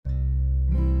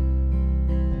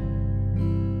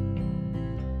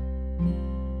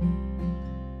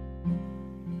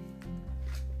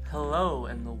Hello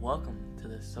and welcome to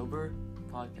the Sober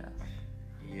Podcast.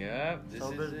 Yep, this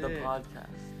Sober is the it. podcast.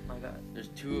 My God. There's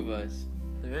two of us.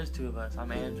 There is two of us.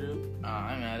 I'm Andrew,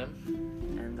 I'm Adam.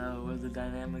 and we're the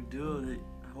dynamic duo that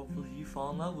hopefully you fall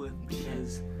in love with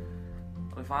because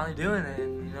we're finally doing it.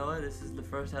 And you know what? This is the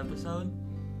first episode.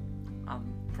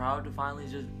 I'm proud to finally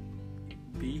just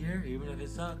be here, even if it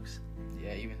sucks.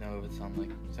 Yeah, even though it's on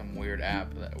like some weird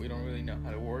app that we don't really know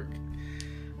how to work.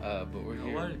 But we're You know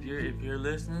here. what? If you're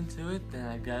listening to it, then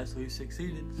I guess we've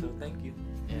succeeded. So thank you.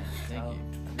 Yeah, thank you. I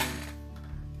mean,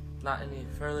 not any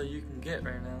further you can get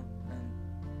right now,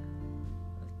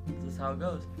 and this is how it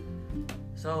goes.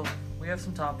 So we have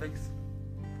some topics,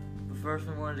 but first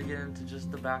we wanted to get into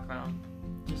just the background,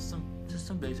 just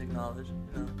some basic knowledge,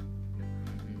 you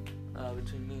know,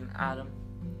 between me and Adam.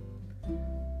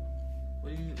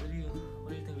 What do you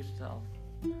think we should tell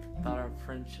about our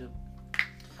friendship?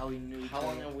 How we knew each How other?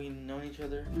 long have we known each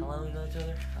other? How long we know each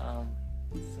other?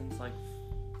 Since like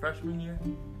freshman year.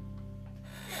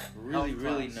 Really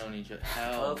class. known each other.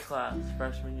 Health class,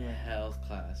 freshman year. Health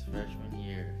class, freshman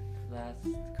year. That's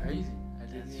crazy. I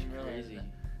didn't That's even realize crazy. that.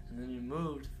 And then you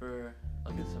moved for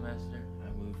like a semester. I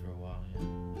moved for a while,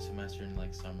 yeah. A semester in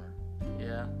like summer.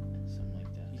 Yeah. Something like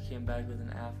You that. came back with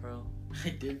an afro. I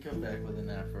did come back with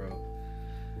an afro.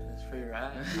 That's pretty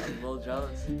rad. I was a little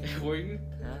jealous. Were you?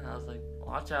 Yeah, I was like,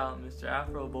 watch out, Mr.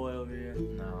 Afro Boy over here.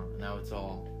 No, now it's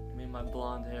all. Me and my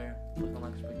blonde hair looking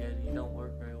like spaghetti. You don't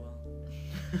work very well.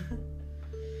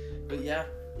 But yeah,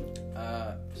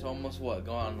 so almost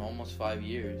almost 5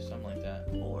 years, something like that.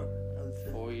 4, I would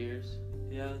say. 4 years?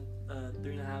 Yeah,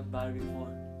 3.5, about to be 4.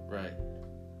 Right.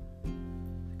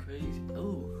 Crazy.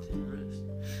 Ooh, wrist.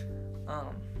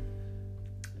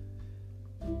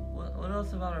 What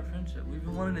else about our friendship? We've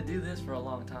been wanting to do this for a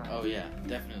long time. Oh yeah,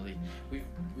 definitely.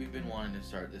 We've been wanting to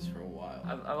start this for a while.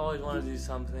 I've always wanted to do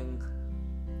something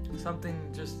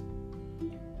just,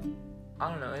 I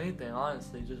don't know, anything,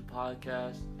 honestly, just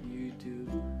podcast, YouTube,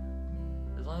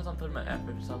 as long as I'm putting my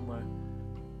effort somewhere.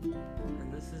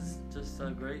 And this is just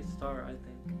a great start, I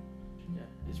think. Yeah,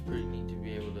 it's pretty neat to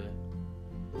be able to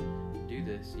do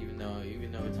this, even though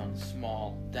it's on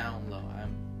small, down low.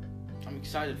 I'm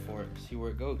excited for it, to see where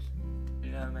it goes.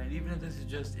 Yeah, man, even if this is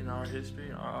just in our history,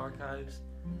 in our archives,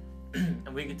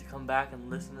 and we get to come back and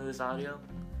listen to this audio,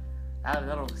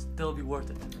 that'll still be worth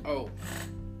it to me. Oh,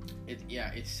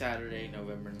 it's Saturday,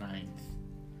 November 9th.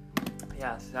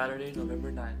 Yeah, Saturday,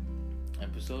 November 9th.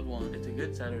 Episode 1. It's a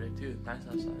good Saturday, too. Nice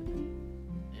outside.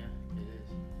 Yeah, it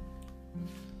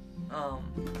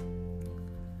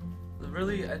is.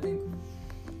 Really, I think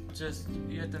just,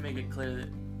 you have to make it clear that,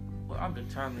 well, I'm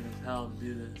determined as hell to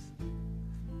do this.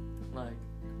 Like,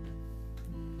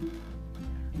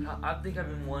 I think I've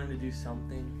been wanting to do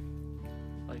something,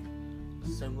 like,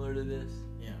 similar to this.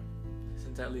 Yeah.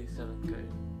 Since at least 7th grade.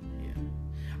 Yeah.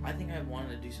 I think I wanted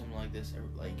to do something like this,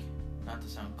 like, not to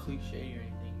sound cliche or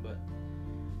anything, but,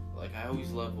 like, I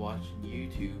always loved watching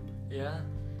YouTube, Yeah?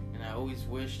 and I always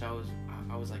wished I was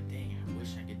like, dang, I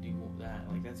wish I could do that.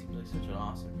 Like, that seems like such an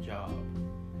awesome job.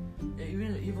 Yeah,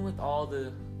 even with all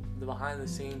the behind the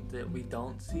scenes that we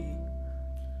don't see,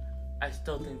 I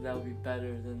still think that would be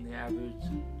better than the average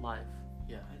life.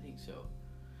 Yeah, I think so.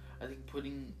 I think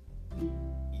putting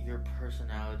your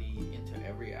personality into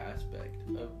every aspect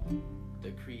of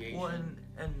the creation. Well,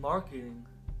 and marketing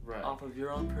Right. off of your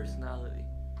own personality.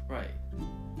 Right.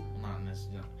 Not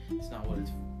necessarily. It's not what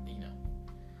it's, you know.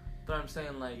 But I'm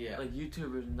saying, like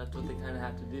YouTubers, and that's what they kind of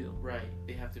have to do. Right.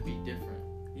 They have to be different.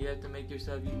 You have to make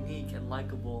yourself unique and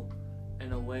likable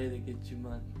in a way that gets you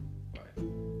money. Right.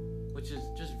 Which is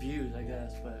just views, I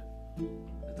guess, but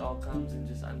it all comes in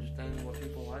just understanding what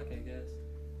people like, I guess,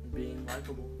 and being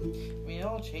likable. I mean, it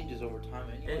all changes over time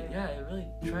anyway. It really,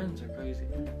 trends are crazy,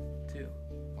 too.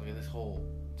 Look at this whole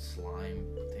slime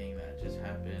thing that just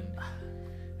happened.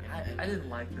 I didn't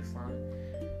like the slime.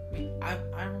 I mean,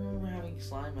 I remember having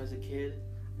slime as a kid.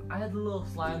 I had the little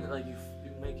slime that, like, you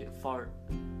make it fart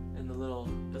in the little,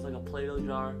 it's like a Play-Doh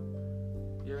jar.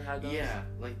 You ever had those? Yeah,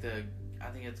 like I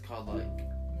think it's called like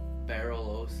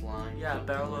Barrel-O slime. Yeah, something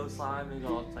Barrel-O like- slime, and it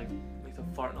like makes a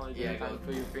fart noise Yeah, every time you go-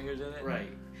 put your fingers in it.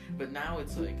 Right. But now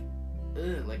it's like,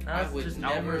 ugh, like Now I it's would just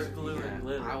never, Elmer's glue and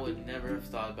glitter. I would never have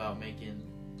thought about making,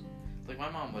 like my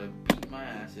mom would have beat my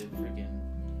ass if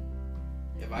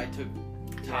I took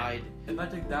Tide. If I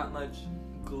took that much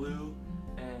glue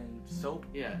and soap,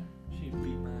 Yeah. she'd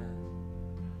beat my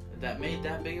ass. That made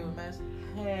that big of a mess?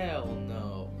 Hell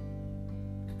no.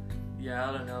 Yeah,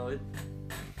 I don't know.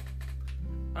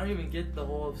 I don't even get the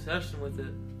whole obsession with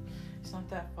it. It's not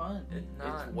that fun. It's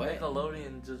not. It's wet.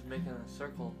 Nickelodeon just making a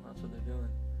circle. That's what they're doing.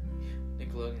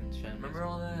 Nickelodeon channel. Remember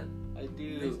all that? I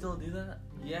do. They still do that?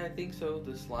 Yeah, I think so.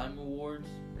 The Slime Awards.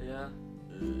 Yeah.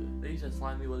 They used to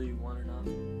slime you whether you want or not.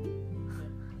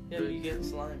 Yeah, you get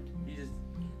slimed. You just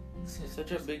It's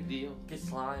such a big deal. get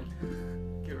slimed.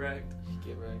 Get wrecked.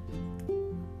 Get wrecked.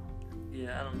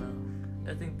 Yeah, I don't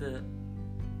know. I think that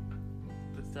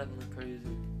it's definitely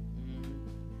crazy.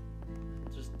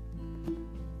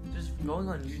 Just going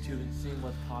on YouTube and seeing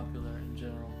what's popular in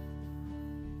general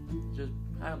just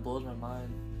kind of blows my mind.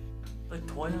 Like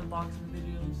toy unboxing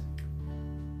videos.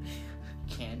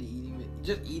 Candy eating,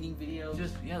 just eating videos.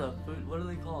 Just the food. What are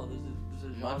they called?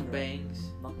 There's a genre. Mukbangs.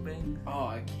 Mukbang. Oh,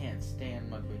 I can't stand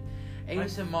mukbang.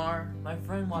 ASMR. My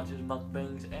friend watches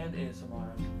mukbangs and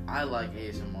ASMR. I like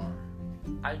ASMR.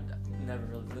 I never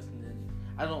really listened to it.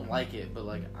 I don't like it, but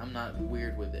like I'm not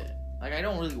weird with it. Like I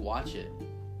don't really watch it,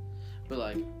 but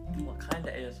like. What kind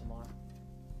of ASMR?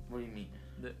 What do you mean?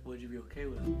 That would you be okay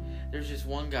with? There's just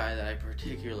one guy that I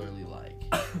particularly like,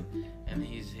 and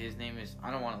his name is,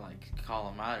 I don't want to like call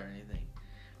him out or anything,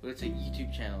 but it's a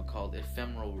YouTube channel called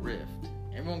Ephemeral Rift.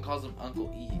 Everyone calls him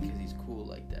Uncle E because he's cool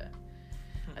like that.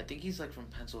 I think he's like from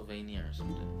Pennsylvania or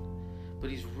something, but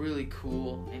he's really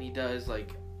cool, and he does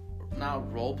like not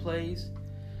role plays,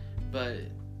 but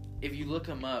if you look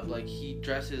him up, like he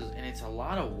dresses, and it's a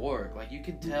lot of work. Like you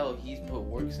can tell he's put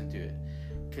works into it,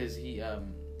 cause he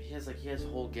has a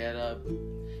whole getup.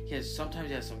 Sometimes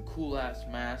he has some cool ass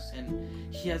masks,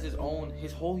 and he has his whole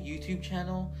YouTube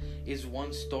channel is one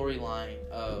storyline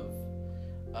of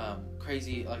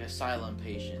crazy like asylum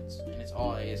patients, and it's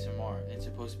all ASMR, and it's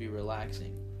supposed to be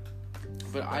relaxing.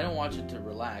 But I don't watch it to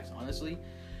relax, honestly.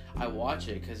 I watch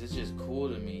it because it's just cool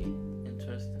to me.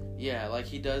 Interesting. Yeah, like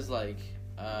he does like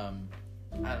I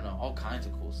don't know, all kinds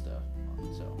of cool stuff.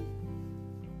 So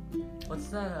what's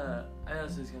that? I know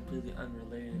this is completely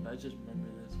unrelated, but I just remember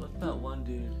this. What's that one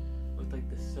dude with like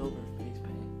the silver face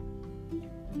paint? You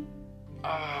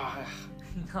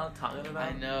know what I'm talking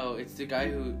about? I know, it's the guy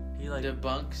who he like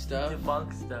debunks stuff.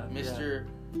 Mr.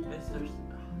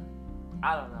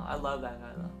 I don't know. I love that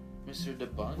guy though. Mr.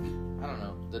 Debunk? I don't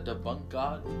know. The Debunk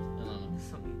God? I don't know.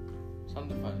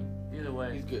 Something funny. Either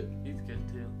way, he's good. He's good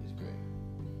too. He's great.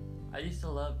 I used to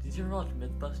love. Did you ever watch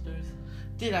Mythbusters?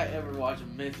 Did I ever watch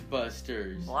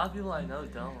Mythbusters? A lot of people I know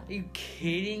don't. Are you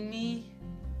kidding me?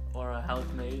 Or How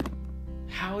It's Made.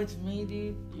 How It's Made,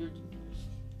 dude? You're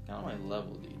not on my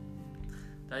level, dude.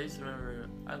 I used to remember.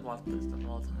 I'd watch this stuff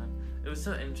all the time. It was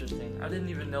so interesting. I didn't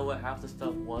even know what half the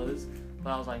stuff was,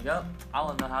 but I was like, "Yep, I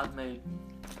want to know how it's made."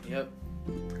 Yep.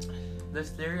 This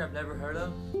theory I've never heard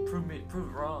of. Prove it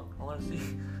wrong. I want to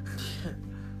see.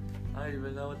 I don't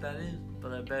even know what that is,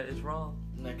 but I bet it's wrong.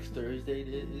 Next Thursday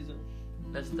ism.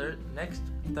 Next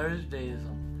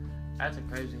Thursdayism. That's a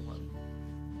crazy one.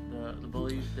 The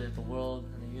belief that the world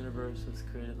and the universe was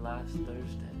created last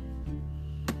Thursday.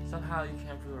 Somehow you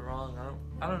can't prove it wrong.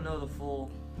 I don't know the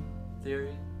full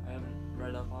theory. I haven't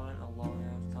read up on it in a long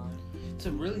ass time. It's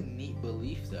a really neat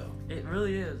belief, though. It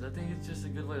really is. I think it's just a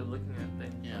good way of looking at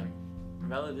things. Yeah. Like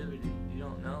relativity. You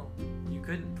don't know. You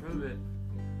couldn't prove it.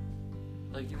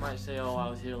 Like you might say, "Oh, I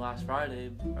was here last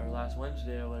Friday or last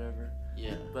Wednesday or whatever."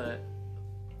 Yeah. But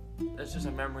that's just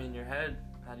a memory in your head.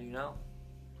 How do you know?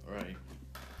 Right.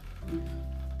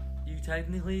 You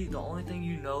technically, the only thing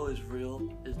you know is real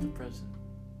is the present.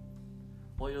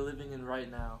 What you're living in right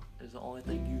now is the only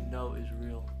thing you know is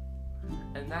real.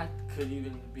 And that could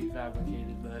even be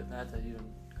fabricated, but that's an even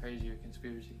crazier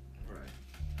conspiracy. Right.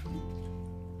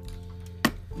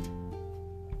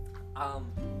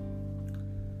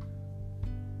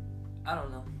 I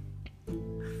don't know.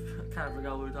 I kind of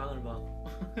forgot what we were talking about.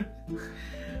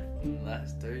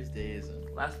 Last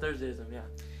Thursdayism, yeah.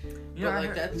 You know,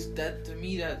 like that to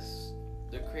me. That's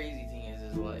the crazy thing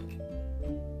is like,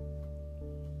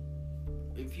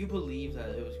 if you believe that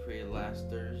it was created last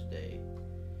Thursday,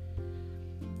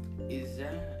 is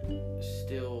that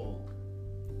still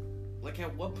like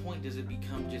at what point does it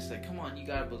become just like, come on, you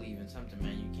gotta believe in something,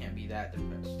 man? You can't be that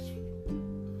depressed.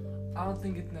 I don't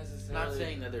think it's necessarily. Not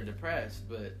saying that they're depressed,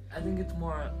 but I think it's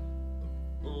more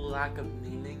lack of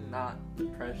meaning, not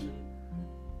depression.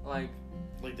 Like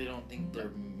they don't think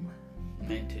they're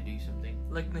meant to do something.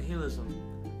 Like nihilism.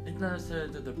 It's not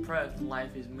necessarily that depressed and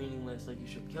life is meaningless, like you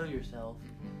should kill yourself.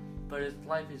 But if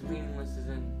life is meaningless, as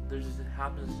in there just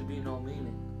happens to be no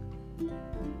meaning. You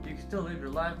can still live your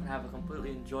life and have a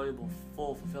completely enjoyable,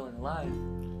 full, fulfilling life,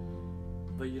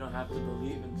 but you don't have to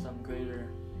believe in some greater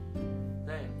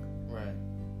thing. Right.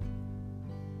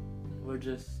 We're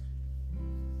just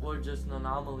an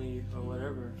anomaly or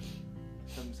whatever,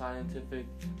 some scientific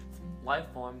life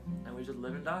form, and we just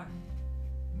live and die.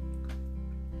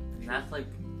 And that's like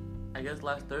I guess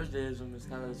last Thursdayism is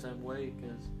kind of the same way,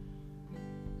 because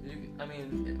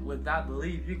with that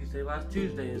belief, you could say last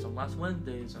Tuesdayism, last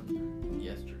Wednesdayism,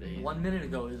 Yesterday. 1 minute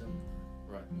agoism.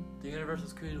 Right. The universe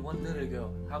was created 1 minute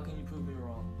ago. How can you prove me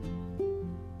wrong?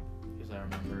 Because I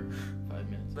remember 5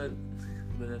 minutes. But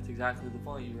that's exactly the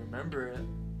point. You remember it,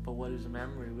 but what is a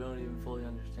memory? We don't even fully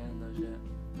understand those yet.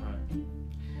 Right.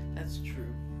 That's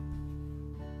true.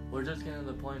 We're just getting to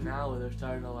the point now where they're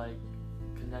starting to like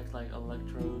connect like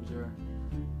electrodes, or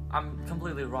I'm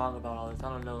completely wrong about all this. I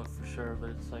don't know it for sure, but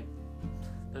it's like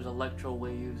there's electro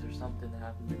waves or something that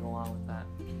happens to go on with that.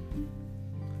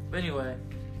 But anyway,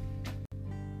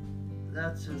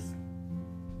 that's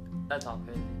all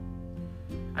crazy.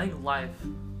 I think life,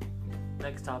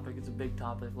 next topic, it's a big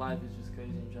topic. Life is just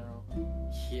crazy in general.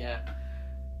 Yeah.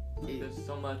 There's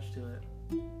so much to it.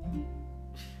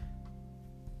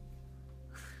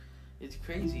 It's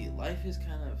crazy. Life is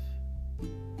kind of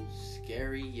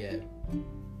scary yet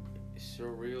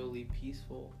surreally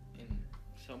peaceful in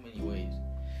so many ways.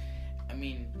 I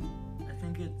mean, I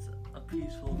think it's a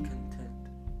peaceful content.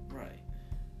 Right.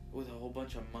 With a whole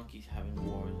bunch of monkeys having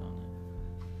wars on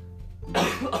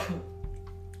it.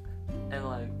 And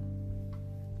like,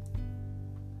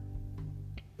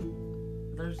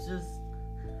 there's just,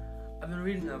 I've been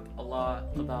reading up a lot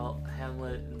about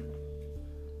Hamlet and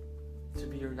to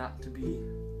be or not to be.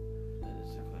 That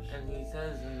is the question. And he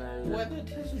says in there whether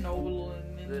it is noble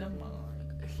in the mind.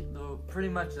 Pretty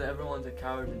much that everyone's a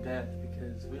coward to death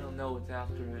because we don't know what's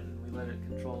after it and we let it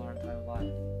control our entire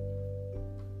life.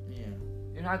 Yeah.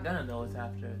 You're not gonna know what's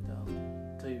after it though,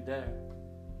 until you're there.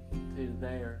 Until you're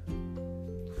there.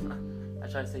 I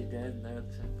try to say dead and there at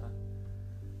the same time.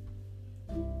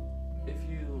 If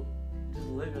you just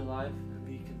live your life and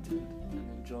be content and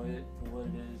enjoy it for what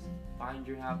it is, find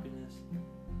your happiness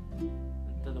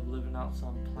instead of living out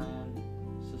some planned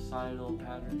societal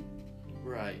pattern.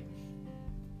 Right.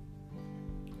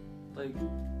 Like,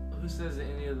 who says that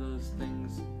any of those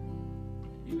things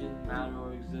you didn't matter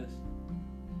or exist?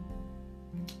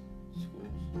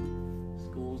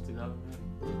 Schools, the government,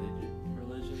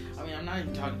 religions. I mean, I'm not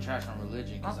even talking trash on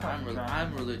religion because I'm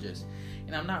religious,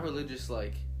 and I'm not religious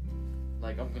like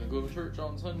I'm gonna go to church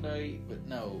on Sunday. But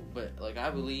no, but like I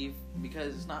believe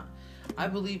because it's not. I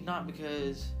believe not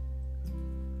because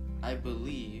I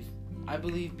believe. I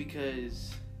believe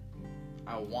because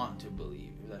I want to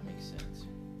believe. If that makes sense.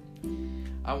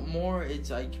 It's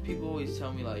like people always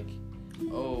tell me like,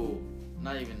 oh, and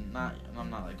I'm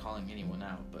not like calling anyone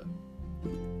out, but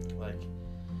like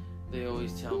they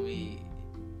always tell me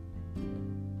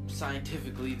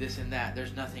scientifically this and that.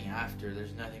 There's nothing after.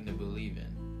 There's nothing to believe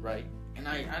in, right? And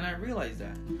I realize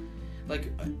that,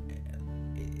 like,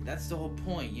 that's the whole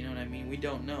point. You know what I mean? We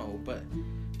don't know, but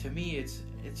to me, it's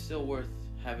still worth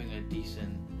having a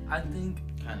decent, I think,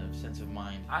 kind of sense of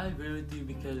mind. I agree with you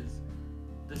because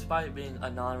despite being a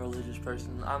non-religious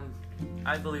person,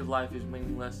 I believe life is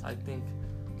meaningless. I think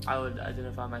I would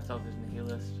identify myself as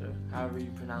nihilist or however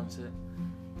you pronounce it.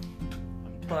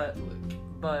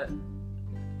 But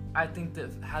I think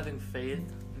that having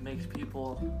faith makes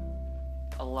people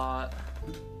a lot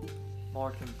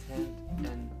more content,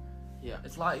 and yeah,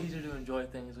 it's a lot easier to enjoy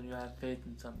things when you have faith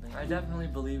in something. I definitely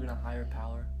believe in a higher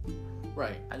power.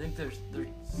 Right. I think there's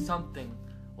something,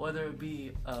 whether it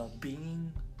be a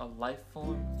being, a life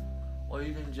form, or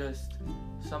even just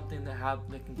something that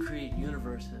can create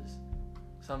universes,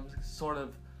 some sort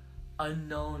of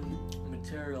unknown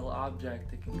material object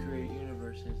that can create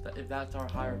universes. That if that's our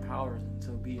higher power, then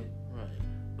so be it. Right.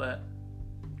 But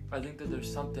I think that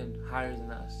there's something higher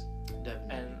than us.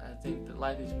 Definitely. And I think that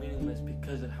life is meaningless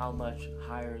because of how much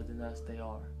higher than us they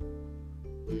are.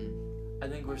 I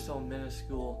think we're so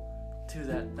minuscule to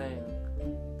that thing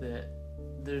that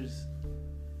there's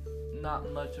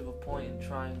not much of a point in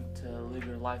trying to live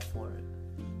your life for it.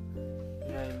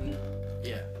 You know what I mean?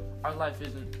 Yeah. Our life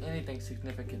isn't anything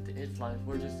significant to its life.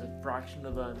 We're just a fraction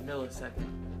of a millisecond.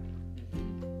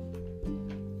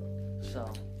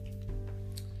 So,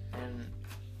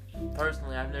 and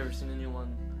personally, I've never seen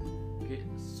anyone get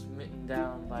smitten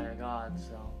down by a god,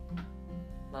 so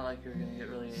not like you're gonna get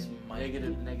really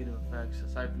any negative effects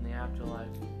aside from the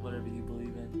afterlife, whatever you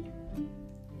believe in.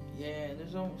 Yeah, and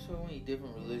there's so many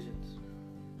different religions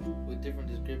with different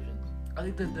descriptions. I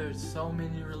think that there's so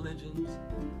many religions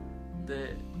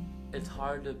that it's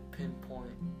hard to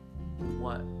pinpoint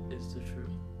what is the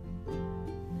truth. You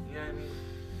know what I mean?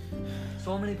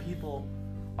 So many people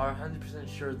are 100%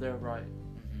 sure they're right.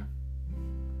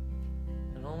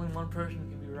 And only one person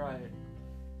can be right.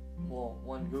 Well,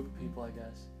 one group of people, I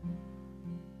guess.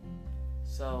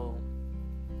 So,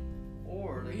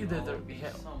 Or they either either all they're be they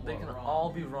somewhat can wrong. all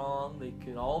be wrong, they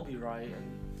could all be right,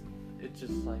 and it's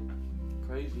just like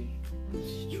crazy.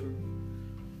 It's true.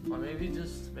 Or maybe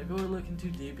we're looking too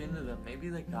deep into them. Maybe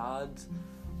the gods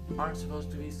aren't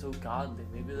supposed to be so godly.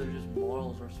 Maybe they're just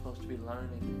morals we're supposed to be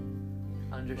learning,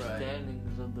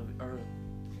 understandings of the earth.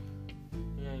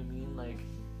 You know what I mean? Like,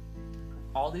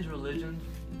 all these religions,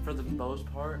 for the most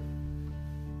part,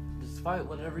 despite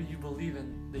whatever you believe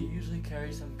in, they usually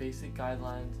carry some basic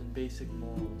guidelines and basic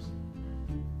morals.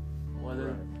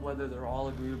 Whether they're all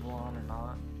agreeable on or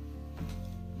not.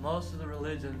 Most of the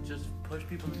religions just push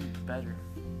people to be better.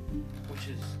 Which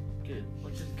is good.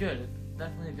 Which is good. It's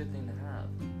definitely a good thing to have.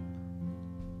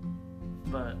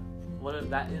 But what if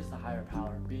that is the higher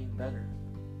power? Being better.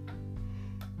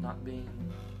 Not being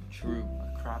True.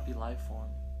 a crappy life form.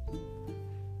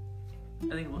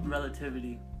 I think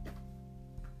relativity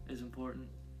is important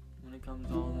when it comes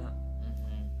to all that.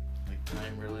 Like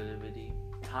time relativity.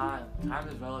 Time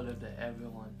is relative to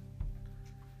everyone.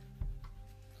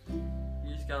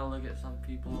 You just gotta look at some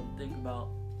people and think about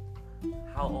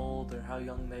how old or how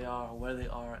young they are or where they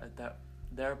are at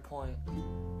their point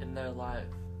in their life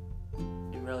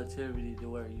in relativity to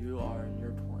where you are in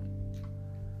your point.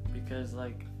 Because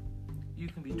like, you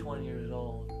can be 20 years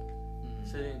old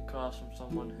sitting across from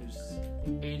someone who's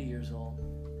 80 years old.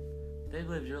 They've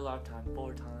lived your lifetime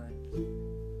 4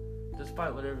 times.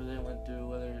 Despite whatever they went through,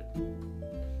 whether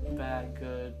bad,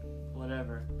 good,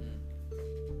 whatever.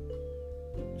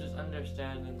 Just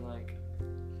understanding, like,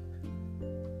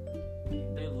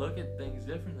 they look at things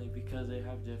differently because they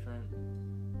have different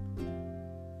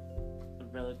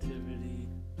relativity.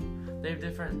 They have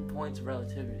different points of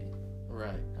relativity.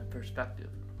 Right. And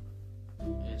perspective.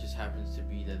 It just happens to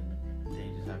be that they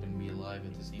just happen to be alive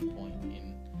at the same point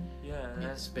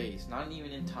in space. Not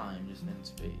even in time, just in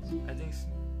space.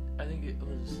 I think it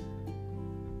was,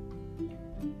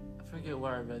 I forget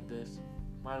where I read this.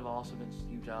 Might have also been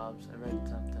Steve Jobs. I read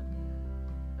something,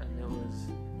 and it was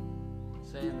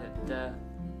saying that death,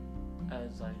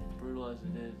 as like brutal as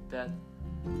it is, death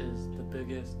is the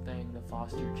biggest thing to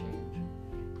foster change,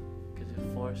 because it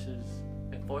forces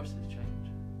change.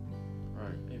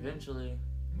 Right. Eventually,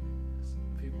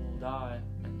 people will die,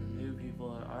 and the new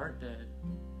people that aren't dead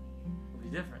will be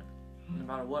different, no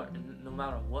matter what. No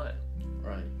matter what.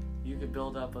 Right. You could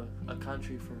build up a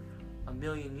country for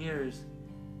 1,000,000 years,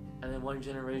 and then one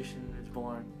generation is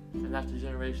born, and after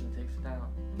generation takes it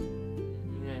down. You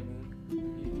know what I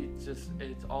mean?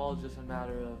 It's all just a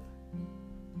matter of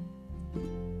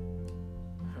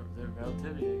their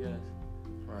relativity, I guess.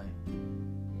 Right.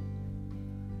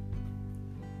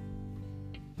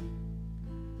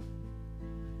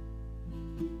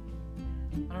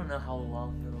 I don't know how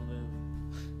long it'll live.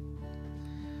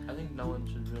 I think no one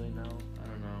should really know. I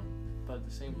don't know. But at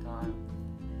the same time,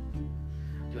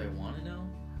 do I want to know?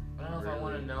 I don't know if I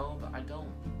want to know, but I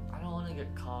don't want to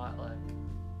get caught, like...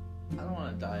 I don't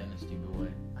want to die in a stupid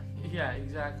way. Yeah,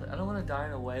 exactly. I don't want to die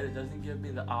in a way that doesn't give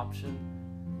me the option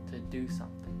to do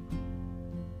something.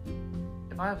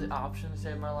 If I have the option to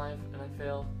save my life and I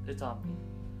fail, it's on me.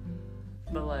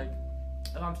 But like,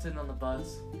 if I'm sitting on the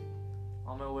bus,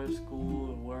 on my way to school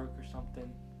or work or something,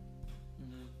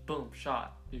 boom,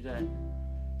 shot, you're dead.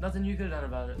 Nothing you could have done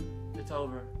about it. It's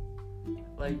over.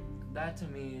 Like, that to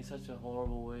me is such a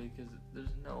horrible way, because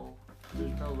there's no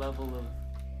level of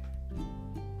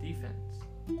defense.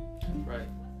 Right.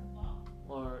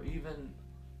 Or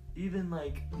even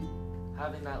like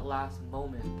having that last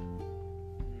moment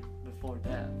before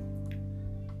death.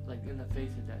 Like in the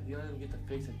face of death. You don't even get the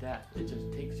face of death. It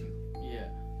just takes you. Yeah.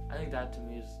 I think that to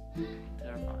me is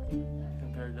terrifying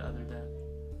compared to other death.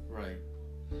 Right.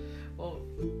 Well,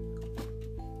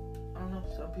 I don't know.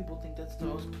 Some people think that's the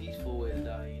most peaceful way to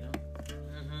die, you know?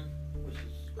 Which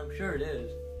is... I'm sure it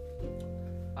is.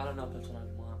 I don't know if that's what I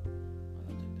want. I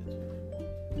don't think that's what I want.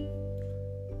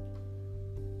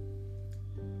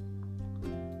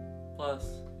 Plus,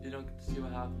 you don't get to see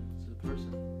what happens to the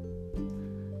person. You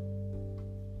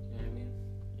know what I mean?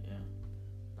 Yeah.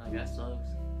 Like, that sucks.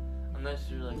 Unless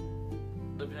you're like,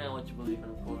 depending on what you believe in,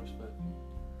 of course, but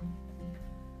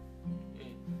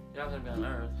you're not gonna be on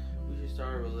Earth. We should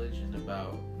start a religion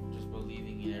about just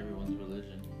believing in everyone's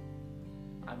religion.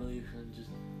 I believe in just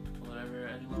whatever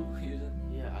anyone believes in.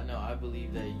 Yeah, I know. I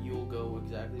believe that you'll go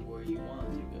exactly where you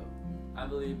want to go. I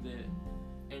believe that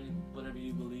whatever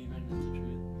you believe in is the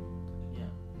truth.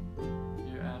 Yeah.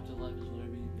 Your afterlife is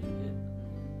whatever you make it.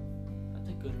 That's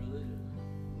a good religion.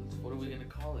 What are we gonna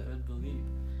call it? Good belief.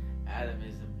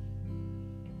 Atomism.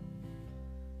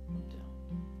 I'm down.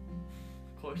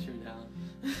 Of course you're down.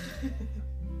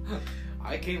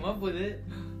 I came up with it.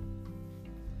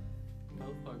 No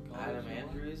so far. Adam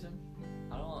Andrewism?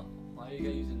 I don't want. Why you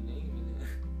gotta use a name in it?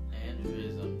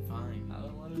 Andrewism, fine. I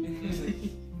don't want to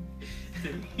name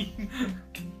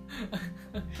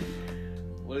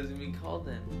What does it mean called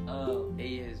then?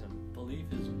 Aism.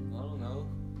 Beliefism. I don't know.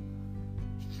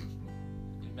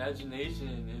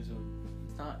 Imaginationism.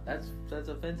 It's not. That's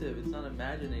offensive. It's not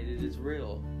imaginated. It's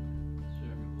real.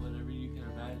 Sure, whatever you can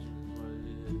imagine is what it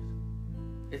is.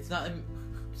 It's not.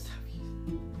 Stop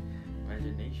using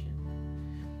imagination.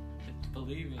 It's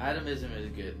believing. Atomism is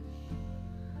good.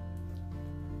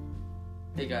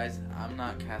 Hey guys, I'm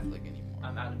not Catholic anymore.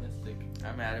 I'm atomistic.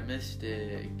 I'm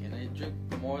atomistic, and I drink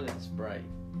more than Sprite.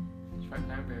 Sprite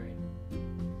cranberry.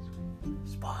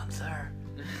 Sponsor.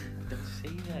 Don't say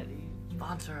that, dude.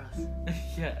 Sponsor us.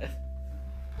 Yeah.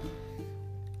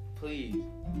 Please.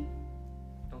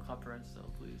 No copyrights though,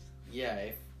 please.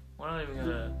 Yeah. We're not even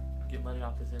gonna get money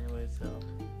off this anyway, so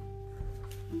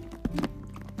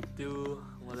do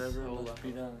whatever So must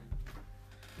be done.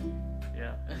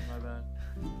 Yeah, my bad.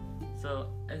 So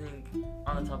I think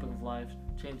on the topic of life,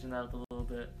 changing that up a little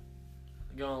bit,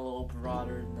 going a little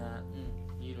broader than that.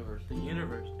 Universe. The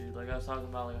universe, dude. Like I was talking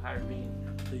about, like a higher being.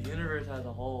 The universe as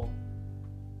a whole.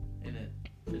 In it.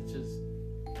 It's just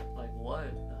like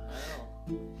what the hell?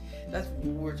 That's what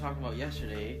we were talking about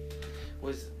yesterday.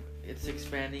 Was it's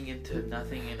expanding into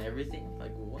nothing and everything?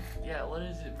 Like what? Yeah, what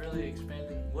is it really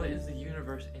expanding? What is the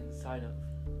universe inside of?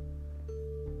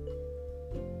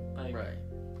 Like, Right.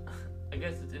 I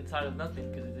guess it's inside of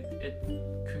nothing because it's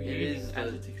creating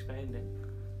as it's expanding.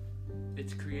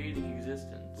 It's creating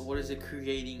existence. But what is it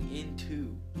creating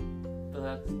into? But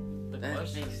that's the That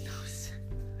question. makes no sense.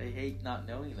 I hate not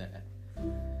knowing that.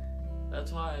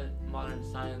 That's why modern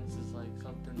science is like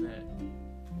something that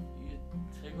you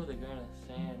take with a grain of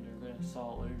sand or a grain of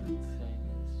salt, whatever the saying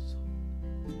is.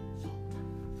 Salt.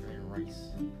 Grain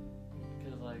rice.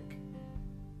 Because like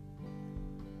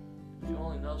you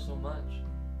only know so much.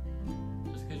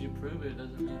 Just because you prove it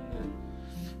doesn't mean that.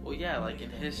 Well, yeah, like in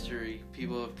history,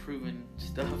 people have proven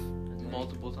stuff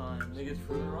multiple times. It gets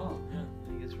proven wrong. Yeah.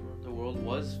 The world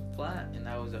was flat, and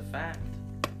that was a fact.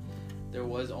 There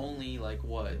was only like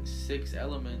what 6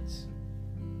 elements,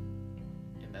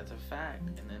 and that's a fact.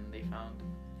 And then they found.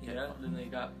 Yeah. Then they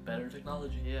got better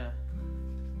technology. Yeah.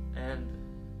 And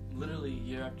literally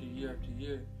year after year after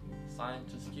year,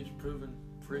 science just keeps proving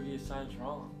previous science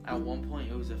wrong. At one point,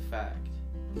 it was a fact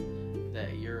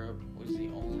that Europe was the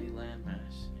only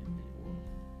landmass in the world.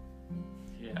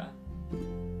 Yeah.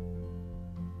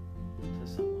 To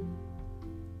someone.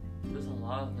 There's a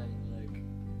lot of things like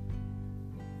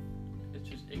it's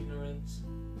just ignorance.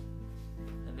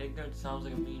 And ignorance sounds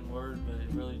like a mean word, but it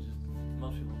really just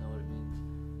most people know what it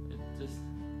means. It's just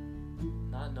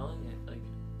not knowing it. Like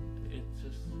it's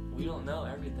just we don't know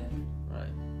everything.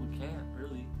 Right. We can't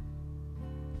really.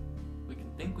 We can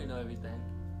think we know everything.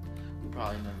 We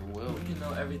probably never will. We can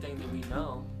know everything that we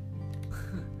know.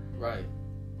 Right.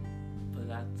 But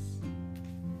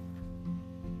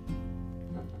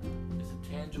it's a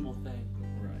tangible thing.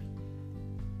 Right.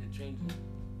 It changes.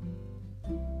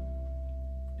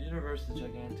 The universe is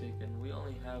gigantic and we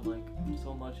only have like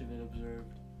so much of it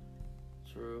observed.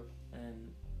 True.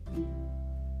 And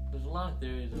there's a lot of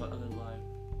theories about other life.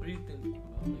 What do you think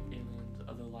about like aliens,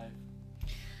 other life?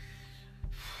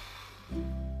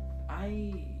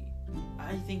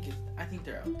 I think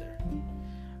they're out there.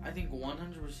 I think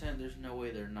 100% there's no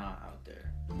way they're not out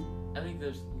there. I think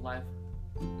there's life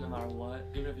no matter what,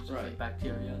 even if it's just like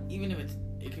bacteria. Even if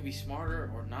it could be smarter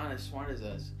or not as smart as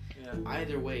us. Yeah.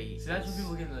 Either way. See, that's what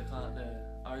people get into the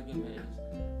argument is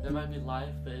there might be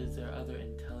life, but is there other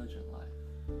intelligent life?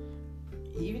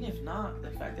 Even if not,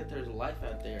 the fact that there's life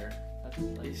out there That's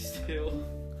like is still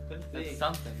a that's thing.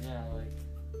 something, yeah. Like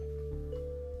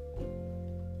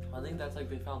I think that's like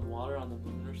they found water on the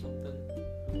moon or something.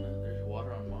 There's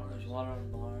water on Mars. There's water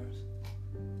on Mars.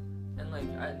 And like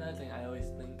another thing I always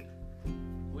think,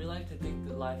 we like to think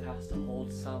that life has to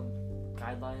hold some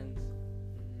guidelines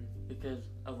because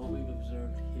of what we've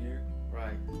observed here.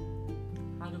 Right.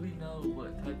 How do we know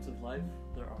what types of life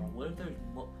there are? What if there's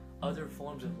other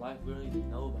forms of life we don't even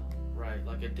know about? Right,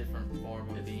 like a different form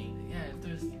of being. Yeah, if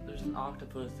there's an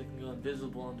octopus that can go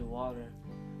invisible underwater,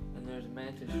 and there's a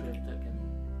mantis shrimp that can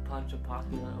punch a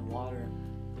pocket of water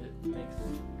that makes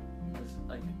this,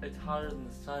 like it's hotter than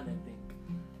the sun, I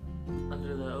think,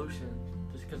 under the ocean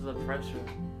just because of the pressure.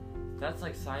 That's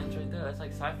like science right there. That's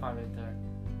like sci-fi right there.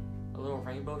 A little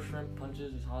rainbow shrimp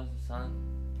punches as hot as the sun.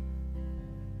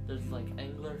 There's like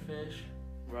anglerfish.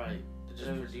 Right. To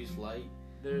just produce light.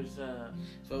 There's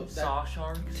so saw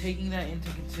sharks. Taking that into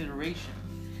consideration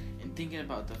and thinking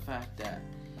about the fact that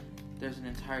there's an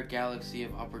entire galaxy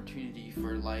of opportunity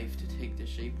for life to take the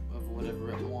shape of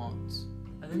whatever it wants.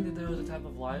 I think that there was a type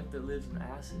of life that lives in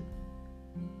acid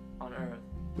on Earth.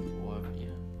 What? Yeah.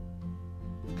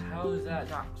 How is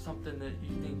that not something that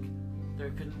you think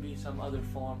there couldn't be some other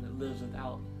form that lives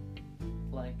without,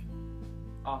 like,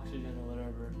 oxygen or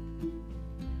whatever?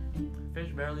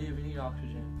 Fish barely even need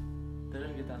oxygen. They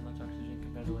don't get that much oxygen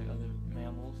compared to, like, other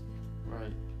mammals.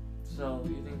 Right. So,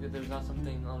 you think that there's not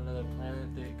something on another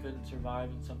planet that couldn't survive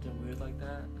in something weird like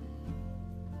that?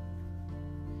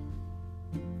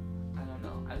 I don't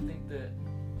know. I think that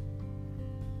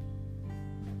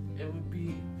it would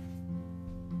be,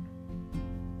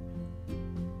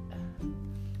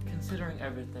 considering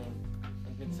everything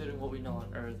and considering what we know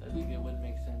on Earth, I think it wouldn't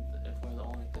make sense if we're the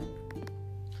only thing.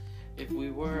 If we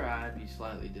were, I'd be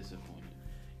slightly disappointed.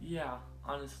 Yeah,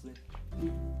 honestly.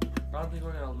 I don't think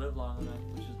we're gonna live long enough,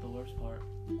 which is the worst part.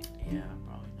 Yeah,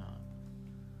 probably not.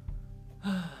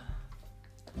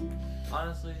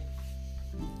 Honestly,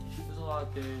 there's a lot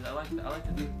of theories. I like to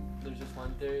think there's just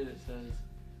one theory that says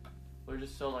we're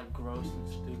just so, like, gross and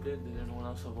stupid that everyone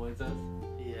else avoids us.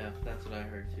 Yeah, that's what I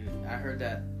heard too. I heard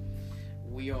that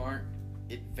we aren't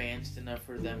advanced enough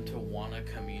for them to want to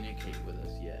communicate with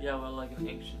us yet. Yeah, we're like an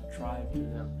ancient tribe to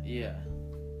them. Yeah.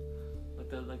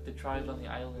 Like the tribes on the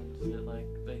islands that, like,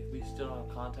 we still don't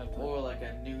have contact with. Or like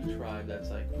a new tribe that's,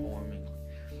 like, forming,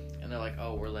 and they're like,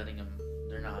 oh, we're letting them.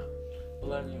 They're not. We're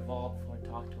letting them evolve before we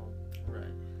talk to them.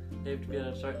 Right. They have to be at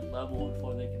a certain level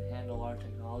before they can handle our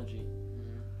technology.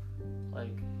 Mm-hmm.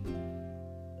 Like,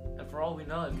 and for all we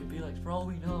know, it could be like, for all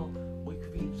we know, we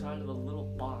could be inside of a little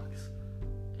box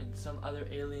in some other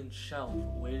alien shelf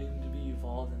waiting to be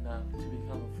evolved enough to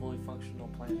become a fully functional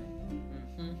planet.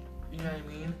 Mm-hmm. You know what I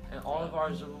mean? And all of our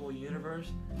observable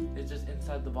universe is just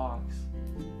inside the box.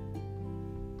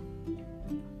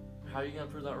 How are you gonna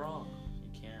prove that wrong?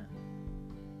 You can't.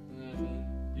 You know what I mean?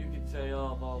 You could say,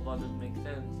 oh, blah, blah, doesn't make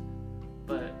sense.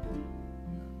 But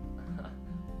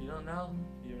you don't know.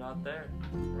 You're not there.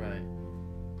 Right.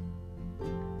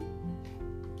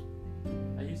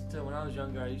 When I was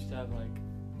younger, I used to have, like,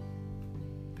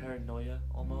 paranoia,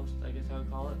 almost, I guess I would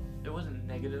call it. It wasn't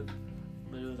negative,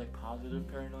 but it was, like, positive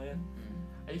paranoia.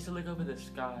 I used to look up at the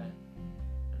sky,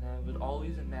 and I would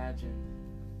always imagine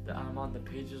that I'm on the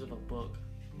pages of a book.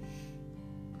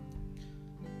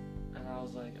 And I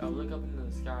was like, I would look up into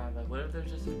the sky, like, what if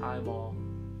there's just an eyeball?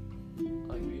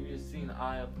 Like, you just see an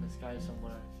eye up in the sky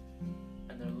somewhere,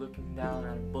 and they're looking down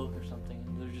at a book or something,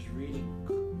 and they're just reading.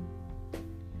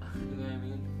 You know what I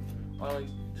mean? Or, like,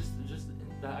 just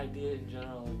that idea in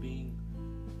general of being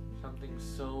something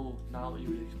so not what you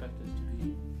would expect us to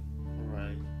be.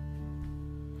 Right.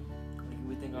 Like,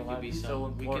 we think our life is so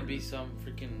important. We could be some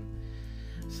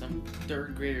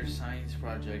third grader science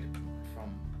project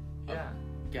from a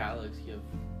galaxy of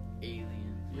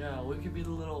aliens. Yeah, we could be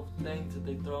the little things that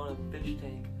they throw in a fish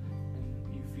tank,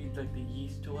 and you feed, like, the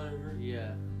yeast or whatever.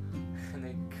 Yeah. And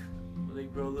they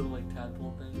grow little, like,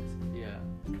 tadpole things. Yeah.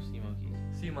 Sea monkeys.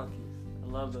 Sea monkeys. I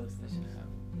love those things.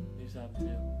 They used to have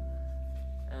too.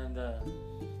 And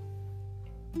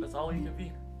that's all we could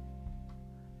be.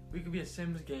 We could be a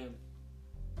Sims game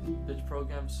that's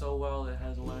programmed so well it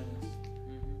has awareness.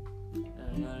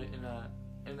 Mm-hmm. And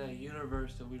in a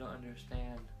universe that we don't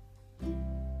understand.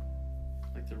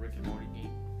 Like the Rick and Morty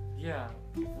game. Yeah,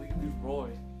 we could be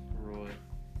Roy.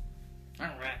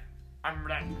 I'm Rick.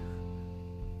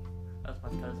 That's my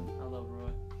cousin. I love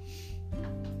Roy.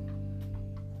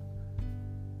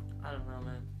 I don't know,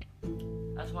 man.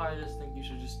 That's why I just think you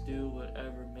should just do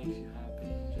whatever makes you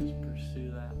happy. Just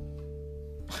pursue that.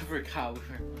 I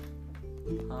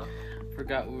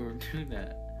forgot we were doing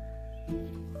that.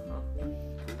 Huh?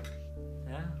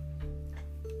 Yeah.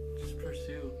 Just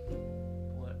pursue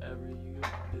whatever you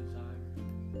desire.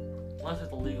 Unless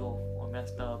it's illegal or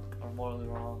messed up or morally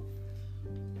wrong.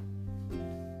 I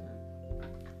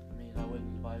mean, I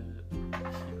wouldn't advise it.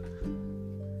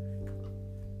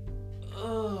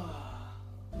 Ugh.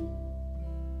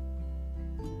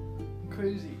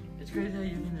 Crazy. It's crazy how you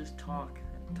can just talk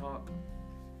and talk.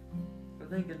 I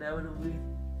think inevitably,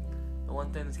 the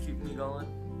one thing that's keeping me going,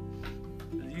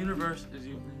 the universe is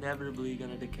inevitably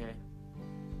gonna decay.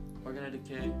 We're gonna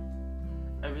decay.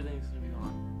 Everything's gonna be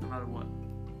gone, no matter what.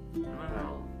 No matter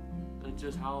how. It's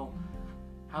just how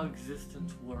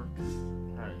existence works.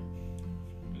 Right.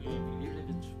 You know what I mean? Even if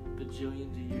it's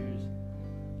bajillions of years,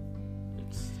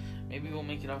 it's. Maybe we'll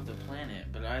make it off the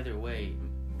planet, but either way.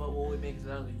 But will we make it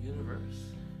out of the universe?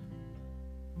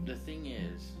 The thing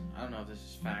is, I don't know if this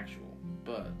is factual,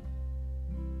 but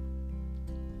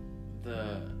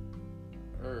the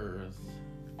Earth,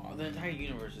 the entire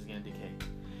universe is going to decay.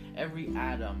 Every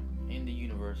atom in the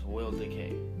universe will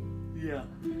decay Yeah.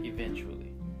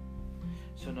 eventually.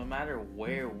 So no matter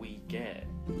where we get,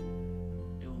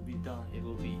 It will be done.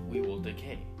 we will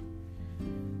decay.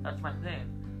 That's my thing.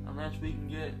 Unless we can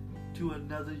get to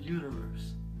another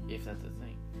universe. If that's a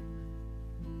thing.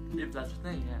 If that's the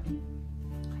thing, yeah.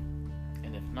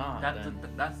 And if not, That's then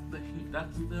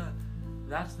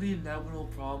that's the inevitable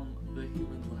problem that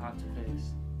humans will have to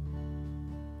face.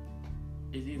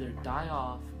 Is either die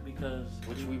off because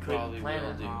Which we couldn't probably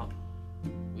planet will do. hop.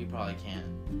 we probably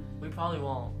can. We probably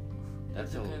won't.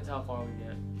 That's It depends how far we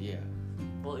get. yeah.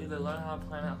 We'll either learn how to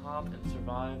planet hop and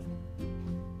survive,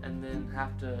 and then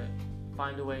have to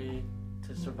find a way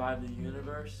to survive the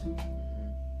universe,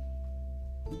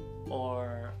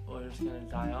 or we're just gonna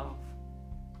die off.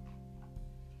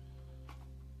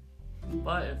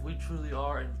 But if we truly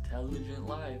are intelligent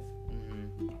life,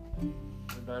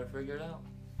 we better figure it out.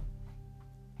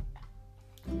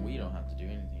 We don't have to do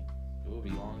anything. We'll be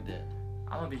long dead.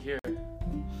 I'm gonna be here,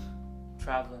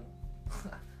 traveling.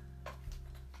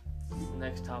 The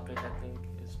next topic, I think,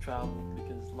 is travel,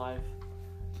 because life,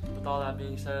 with all that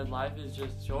being said, life is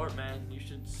just short, man. You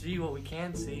should see what we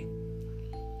can see.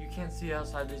 You can't see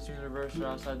outside this universe or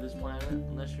outside this planet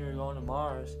unless you're going to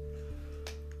Mars.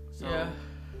 So, Yeah.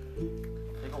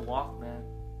 take a walk, man.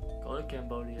 Go to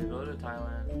Cambodia, go to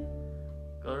Thailand,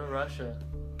 go to Russia.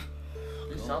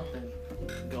 Do something.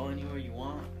 Go anywhere you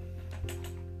want.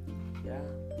 Yeah.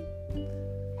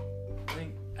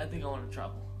 I think I want to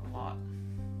travel a lot.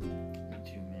 Me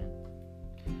too, man.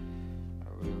 I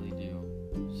really do.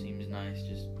 Seems nice,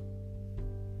 just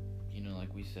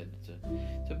like we said,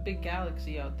 it's a big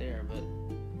galaxy out there, but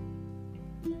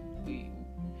we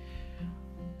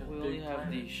only have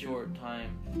the short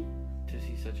time to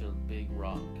see such a big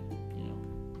rock,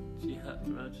 Yeah,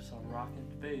 just a rock in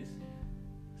space.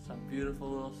 Some beautiful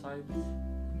little sights,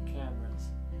 cameras.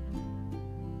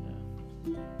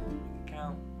 Yeah,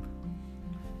 count.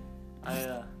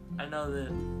 I know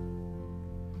that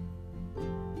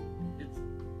it's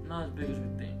not as big as we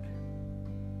think.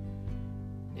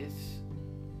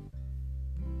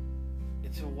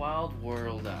 It's a wild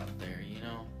world out there,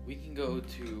 We can go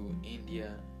to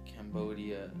India,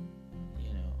 Cambodia,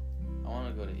 I want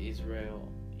to go to Israel,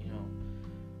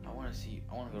 I want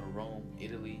to go to Rome,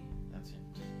 Italy. That's it,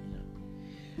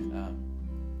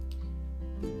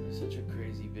 There's such a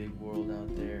crazy big world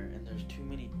out there, and there's too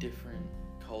many different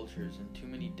cultures and too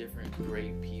many different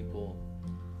great people.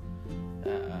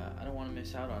 I don't want to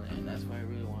miss out on it, and that's why I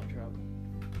really want to travel.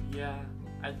 Yeah,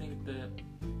 I think that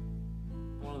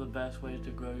one of the best ways to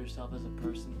grow yourself as a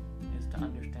person is to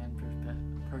understand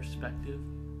perspective.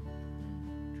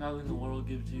 Traveling the world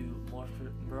gives you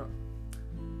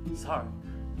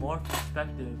more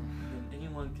perspective than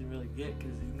anyone can really get,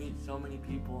 because you meet so many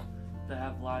people that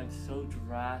have lives so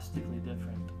drastically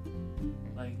different.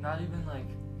 Like, not even like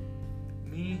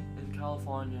me in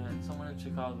California and someone in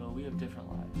Chicago, we have different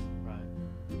lives.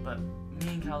 Right. But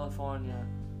me in California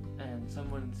and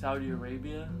someone in Saudi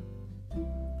Arabia,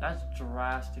 that's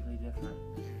drastically different.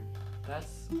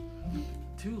 That's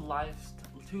two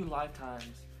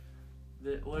lifetimes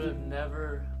that would have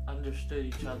never understood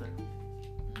each other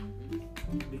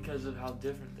because of how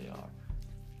different they are.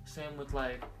 Same with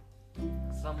like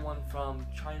someone from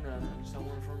China and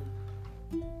someone from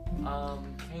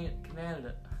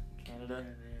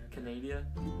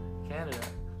Canada,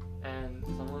 and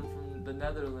someone from the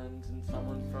Netherlands and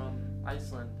someone from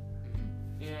Iceland.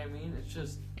 You know what I mean? It's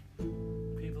just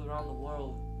people around the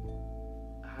world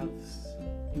have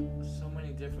so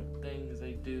many different things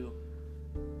they do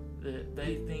that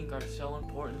they think are so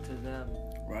important to them.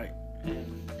 Right.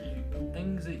 And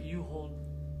things that you hold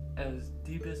as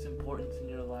deepest importance in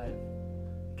your life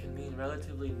can mean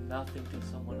relatively nothing to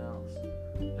someone else.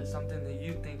 But something that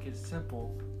you think is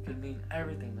simple could mean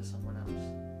everything to someone else.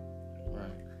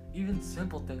 Right. Even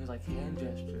simple things like hand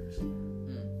gestures.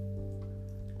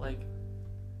 Like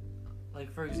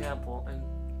for example, in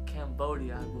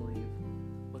Cambodia, I believe,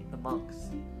 with the monks,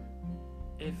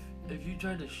 if you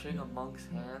try to shake a monk's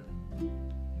hand,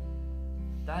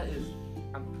 that is,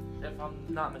 if I'm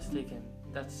not mistaken,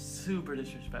 that's super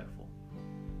disrespectful.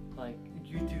 Like,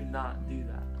 you do not do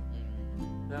that.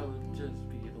 That would just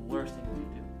be the worst thing you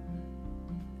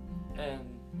do. And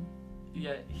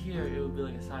yet here it would be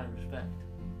like a sign of respect.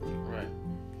 Right.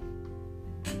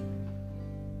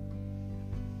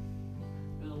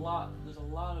 There's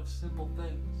a lot of simple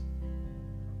things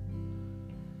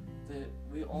that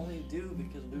we only do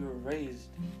because we were raised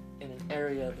in an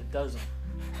area that doesn't.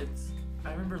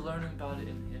 I remember learning about it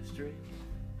in history,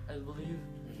 I believe.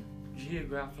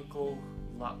 Geographical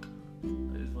luck.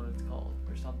 is what it's called,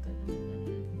 or something.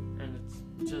 And it's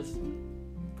just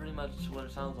pretty much what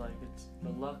it sounds like. It's the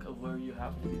luck of where you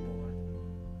happen to be born.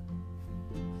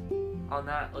 On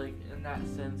that, like, in that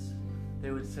sense,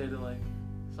 they would say that, like,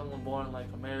 someone born in,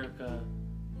 like, America,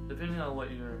 depending on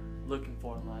what you're looking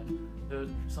for in life,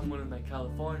 there's someone in, like,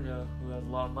 California who has a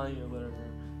lot of money or whatever,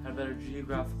 had better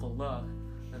geographical luck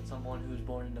than someone who's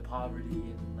born into poverty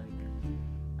in, like,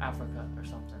 Africa or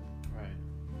something. Right.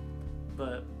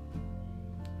 But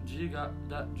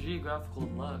that geographical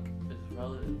luck is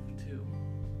relative too.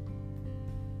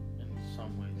 In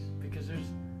some ways. Because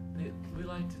we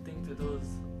like to think that those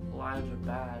lives are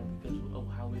bad because of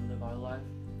how we live our life.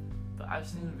 But I've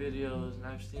seen videos and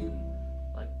I've seen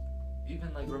like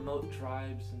even like remote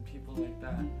tribes and people like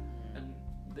that, and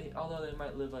although they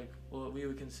might live like what we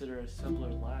would consider a simpler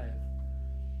life,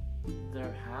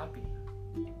 they're happy.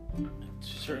 To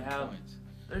certain points.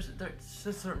 There's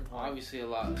a certain point. Obviously,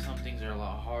 some things are a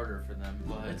lot harder for them,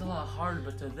 but it's a lot harder.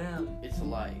 But to them, it's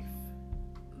life.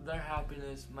 Their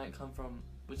happiness might come from,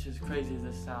 which is crazy as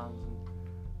this sounds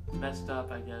and messed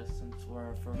up, I guess, since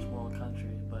we're a first world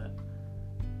country, but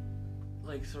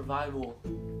like survival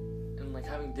and like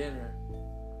having dinner,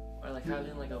 or like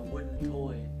having like a wooden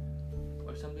toy,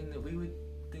 or something that we would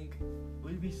think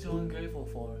we'd be so ungrateful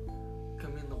for,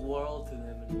 could mean the world to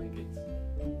them, and like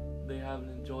they have an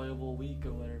enjoyable week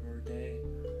or whatever day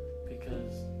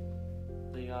because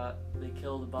they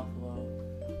killed a buffalo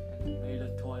and made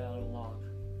a toy out of a log.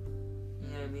 You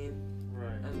know what I mean?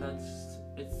 Right. And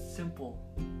it's simple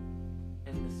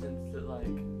in the sense that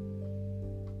like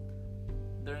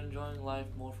they're enjoying life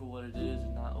more for what it is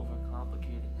and not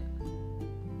overcomplicating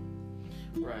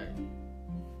it. Right.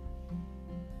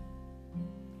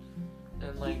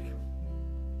 And like,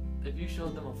 if you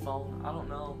showed them a phone, I don't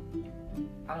know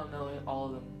all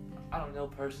of them. I don't know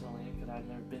personally because I've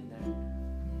never been there,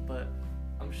 but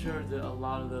I'm sure that a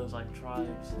lot of those like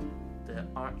tribes that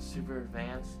aren't super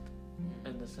advanced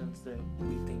in the sense that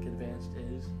we think advanced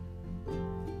is,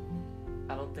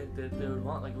 I don't think that they would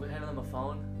want, like, if we handed them a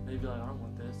phone, they'd be like, I don't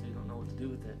want this, they don't know what to do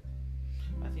with it.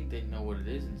 I think they know what it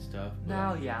is and stuff.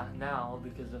 Now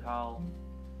because of how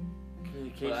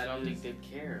communication But I don't is. think they'd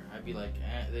care.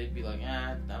 They'd be like,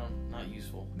 not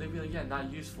useful. They'd be like, yeah,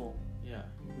 not useful. Yeah.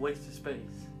 Waste of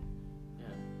space.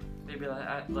 Yeah. They'd be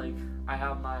like, I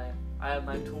have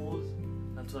my tools,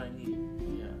 that's what I need.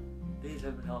 Yeah. These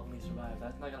haven't helped me survive.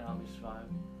 That's not gonna help me survive.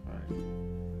 Right.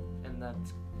 And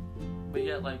but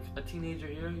yet, like, a teenager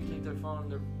here, you take their phone,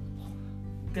 they're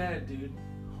dead, dude.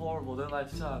 Horrible. Their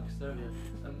life sucks. They're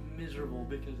miserable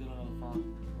because they don't have a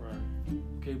phone. Right.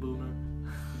 Okay, boomer.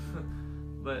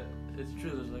 But it's true.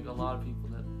 There's like a lot of people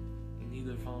that need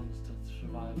their phones to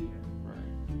survive here.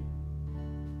 Right.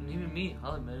 And even me,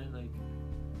 I'll admit it. Like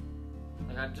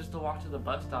I just to walk to the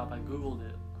bus stop, I googled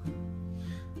it.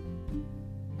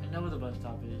 I know where the bus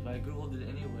stop is, but I googled it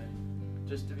anyway,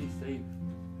 just to be safe.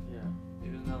 Yeah.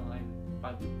 Even though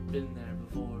I've been there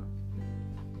before.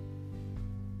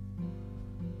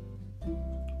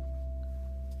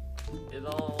 It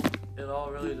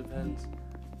all really depends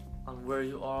on where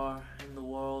you are in the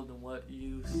world and what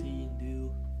you see and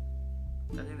do.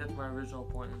 I think that's my original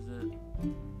point, is that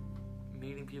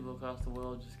meeting people across the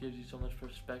world just gives you so much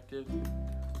perspective,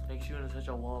 makes you into such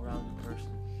a well-rounded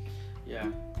person. Yeah.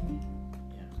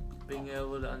 Being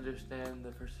able to understand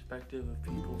the perspective of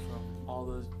people from all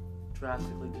those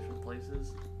drastically different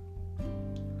places,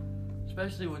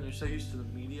 especially when you're so used to the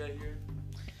media here.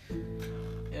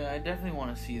 Yeah, I definitely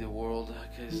want to see the world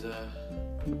because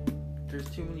there's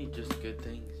too many just good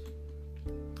things.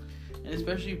 And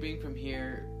especially being from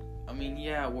here, I mean,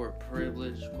 yeah, we're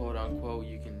privileged, quote unquote.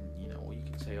 You can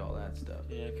say all that stuff.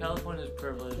 Yeah, California's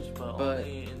privileged, but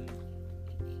only in.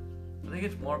 I think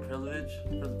it's more privileged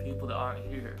for the people that aren't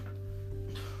here.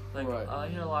 Like, right. I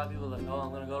hear a lot of people like, oh,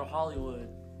 I'm gonna go to Hollywood.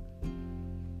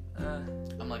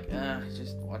 I'm like,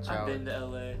 just watch out. I've been to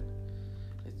LA.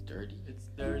 It's dirty. It's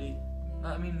dirty.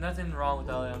 I mean, nothing wrong with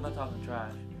LA. I'm not talking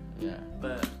trash. Yeah.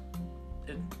 But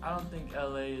I don't think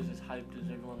LA is as hyped as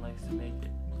everyone likes to make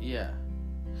it. Yeah.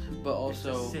 But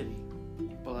also, it's a city.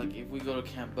 But like, if we go to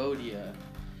Cambodia,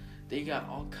 they got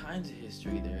all kinds of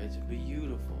history there. It's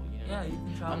beautiful, you know. Yeah, you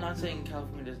can travel. I'm not saying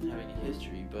California doesn't have any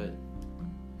history, but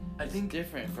I think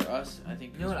different for us. I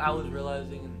think. You know what I was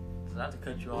realizing, and not to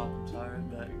cut you off, I'm sorry,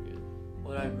 but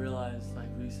what I realized like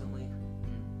recently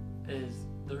is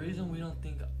the reason we don't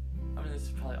think. I mean, this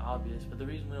is probably obvious, but the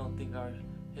reason we don't think our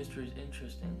history is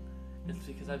interesting is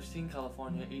because I've seen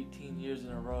California 18 years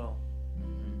in a row.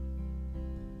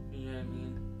 You know what I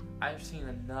mean? I've seen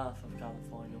enough of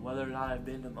California, whether or not I've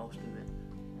been to most of it.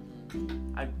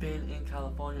 I've been in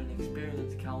California and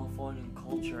experienced Californian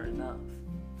culture enough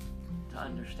to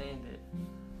understand it.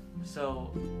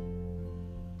 So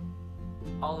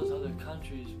all those other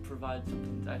countries provide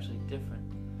something that's actually different.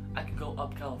 I could go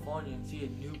up California and see a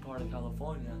new part of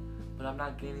California, but I'm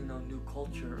not gaining no new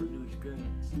culture or new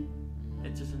experience.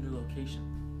 It's just a new location.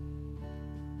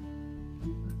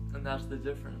 And that's the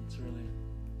difference, really.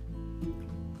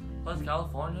 Plus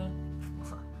California,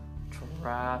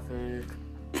 traffic.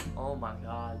 Oh my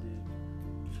god, dude.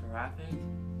 Traffic?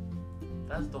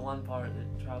 That's the one part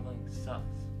that traveling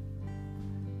sucks.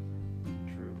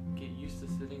 True. Get used to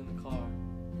sitting in the car.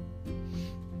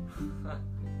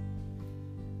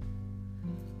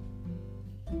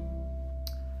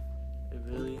 It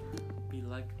really be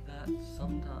like that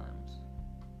sometimes.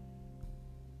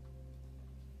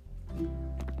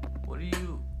 What do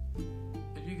you,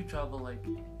 if you could travel like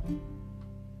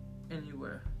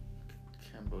anywhere,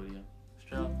 Cambodia.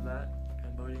 straight off the bat,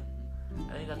 Cambodia?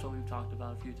 I think that's what we've talked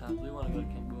about a few times. We want to go to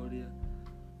Cambodia.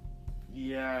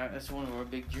 Yeah, that's one of our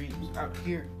big dreams out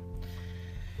here.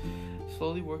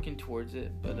 Slowly working towards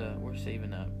it, but we're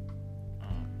saving up.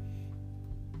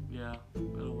 Yeah,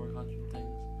 gotta work on some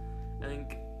things. I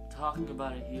think talking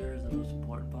about it here is the most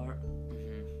important part,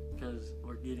 because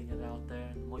we're getting it out there,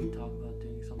 and when you talk about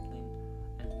doing something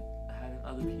and having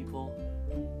other people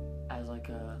as like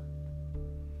a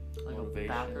Motivation.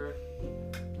 backer,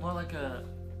 more like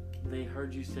they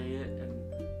heard you say it and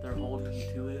they're holding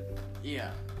you to it.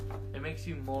 Yeah. It makes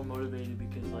you more motivated,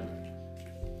 because like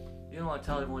you don't want to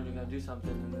tell everyone you're gonna do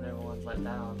something and then everyone's let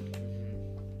down.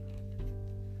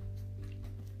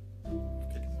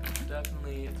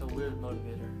 It's a weird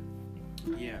motivator.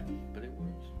 Yeah, but it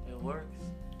works. It works.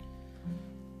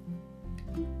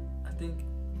 I think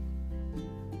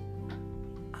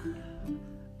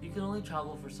you can only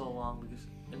travel for so long, because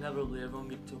inevitably everyone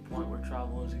gets to a point where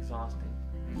travel is exhausting.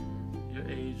 Your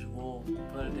age will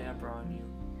put a damper on you.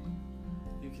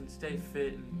 You can stay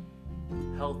fit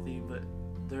and healthy, but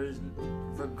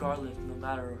regardless, no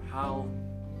matter how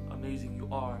amazing you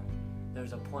are,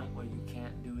 there's a point where you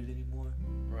can't do it anymore.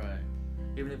 Right.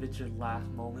 Even if it's your last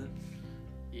moment.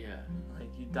 Yeah. Like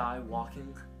you die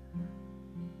walking.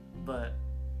 But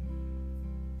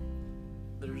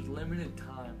there's limited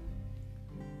time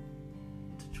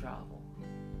to travel.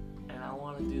 And I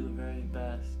want to do the very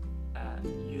best at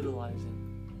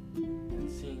utilizing and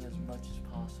seeing as much as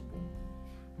possible.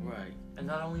 Right. And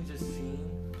not only just seeing,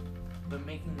 but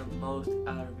making the most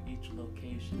out of each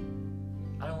location.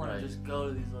 I don't want to just go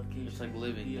to these locations. It's like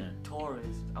living be there. a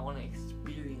tourist. I want to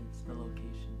experience the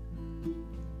location.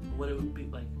 What it would be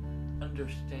like,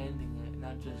 understanding it,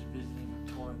 not just visiting or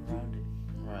touring around it.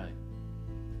 Right.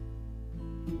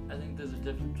 I think there's a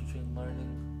difference between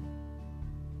learning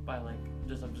by like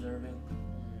just observing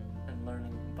and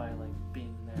learning by like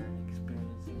being there and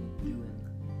experiencing and doing.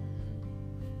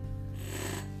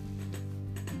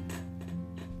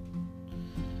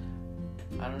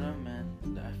 I don't know, man.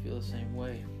 I feel the same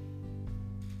way.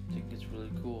 I think it's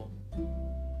really cool.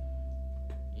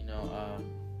 You know,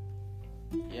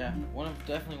 yeah,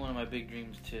 definitely one of my big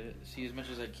dreams to see as much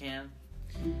as I can.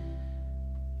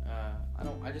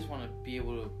 I just want to be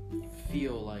able to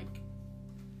feel like,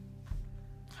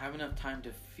 have enough time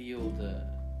to feel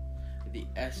the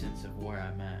essence of where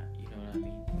I'm at. You know what I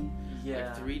mean? Yeah.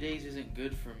 Like 3 days isn't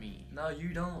good for me. No,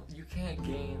 you can't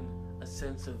gain a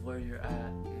sense of where you're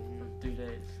at from 3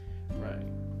 days. Right.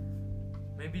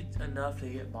 Maybe enough to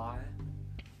get by,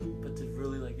 but to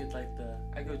really like get like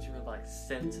I go to like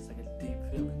sense, it's like a deep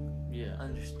feeling. Yeah.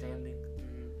 Understanding.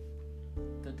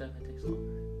 That definitely takes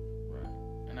longer.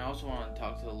 Right. And I also want to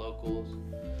talk to the locals.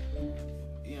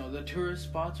 You know, the tourist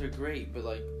spots are great, but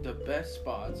like the best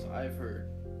spots I've heard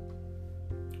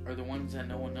are the ones that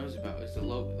no one knows about. It's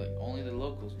like only the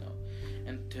locals know.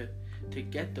 And to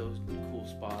get those cool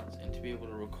spots and to be able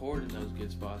to record in those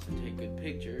good spots and take good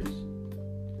pictures,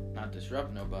 not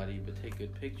disrupt nobody, but take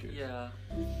good pictures. Yeah.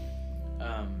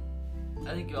 I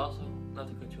think you also, not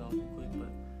to cut you off real quick,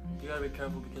 but you gotta be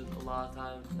careful, because a lot of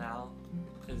times now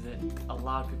is that a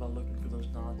lot of people are looking for those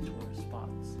non-tourist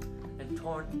spots, and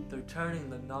they're turning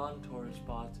the non-tourist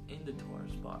spots into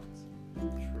tourist spots.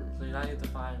 True. So you now have to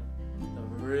find the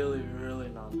really, really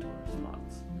non-tourist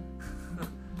spots.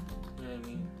 You know what I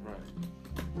mean? Right.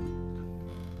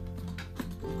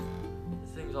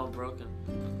 This thing's all broken.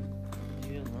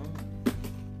 Leave it alone.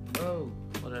 Oh.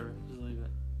 Whatever, just leave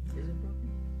it. Is it broken?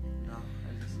 No, I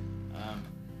just...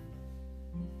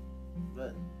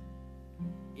 But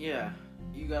yeah,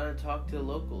 you gotta talk to the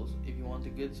locals if you want the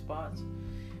good spots,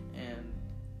 and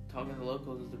talking to the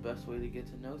locals is the best way to get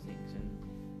to know things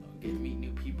and meet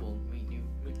new people, meet new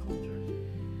culture.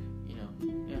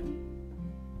 yeah,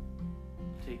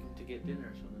 take them to get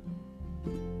dinner or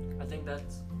something. I think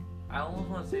that's, I almost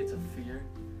want to say it's a fear,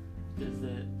 is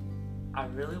that I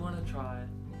really want to try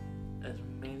as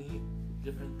many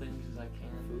different things as I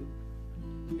can.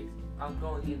 Food? I'm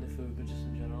going into food, but just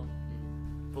in general.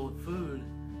 But with food,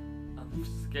 I'm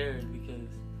scared because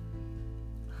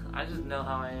I just know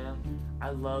how I am. I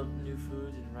love new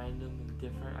foods and random and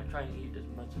different. I try and eat as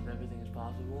much of everything as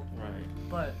possible. Right.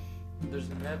 But there's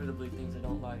inevitably things I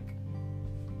don't like.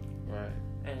 Right.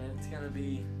 And it's gonna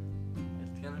be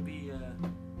a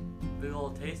big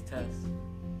old taste test.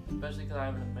 Especially because I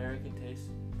have an American taste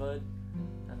bud.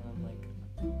 And I'm like,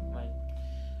 my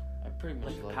I pretty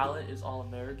much like palate is all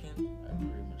American. I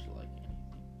pretty much like anything.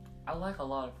 I like a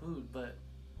lot of food, but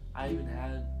I even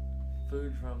had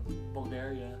food from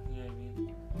Bulgaria, you know what I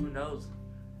mean? Who knows?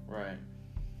 Right.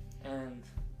 And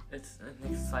it's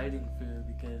an exciting fear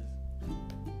because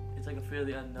it's like a fear of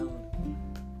the unknown.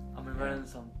 I'm gonna run into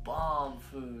some bomb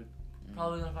food.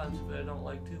 Probably gonna find some food I don't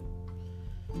like too.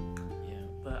 Yeah.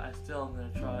 But I still am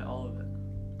gonna try all of it.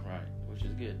 Right. Which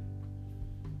is good.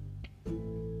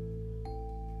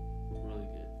 Really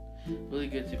good. Really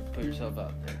good to put yourself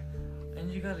out there.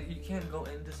 And you can't go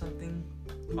into something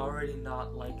already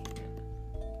not liking it.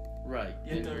 Right.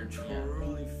 You have to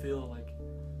truly feel like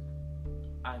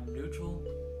I'm neutral.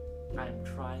 I'm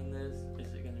trying this.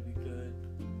 Is it gonna be good?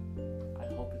 I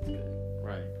hope it's good.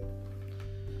 Right.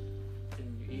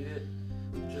 And you eat it,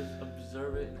 just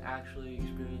observe it and actually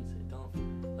experience it.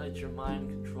 Don't let your mind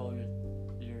control your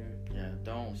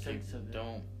don't sense of it.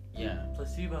 Don't. Yeah.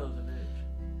 Placebo is a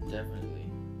bitch. Definitely.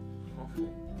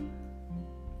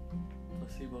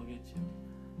 Placebo gets you.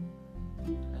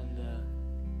 And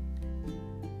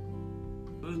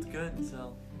food's good,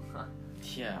 so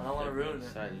Yeah. I don't want to ruin it.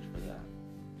 Excited for that.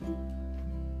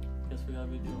 Guess we gotta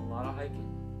be doing a lot of hiking.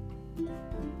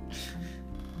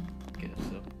 Guess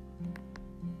so.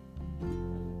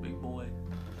 Big boy.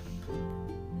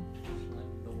 Slam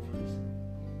doors.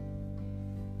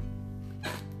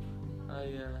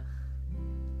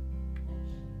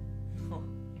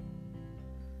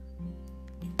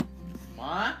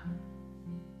 What?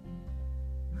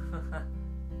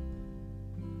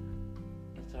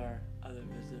 That's our other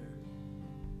visitor.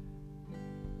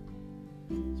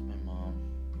 It's my mom.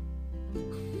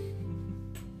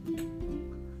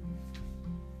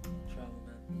 Travel,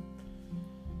 man.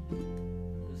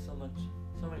 There's so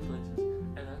many places.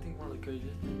 And I think one of the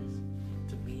craziest things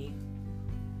to me,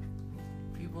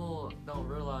 people don't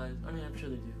realize, I mean, I'm sure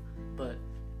they do, but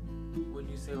when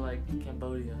you say like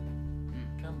Cambodia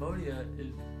is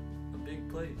a big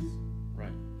place.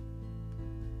 Right.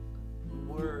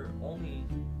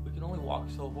 We can only walk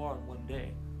so far in one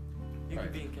day. You Right.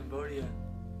 could be in Cambodia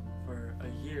for a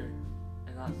year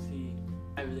and not see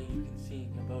everything you can see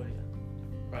in Cambodia.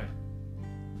 Right.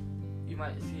 You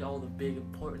might see all the big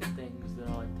important things that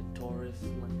are like the tourists,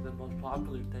 like the most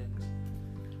popular things,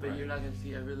 but Right. you're not gonna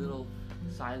see every little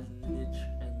side niche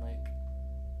and like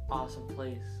awesome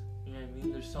place. You know what I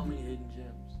mean? There's so many hidden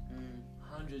gems,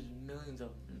 hundreds and millions of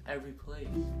them in every place,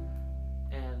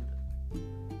 and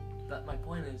that my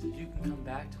point is you can come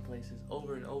back to places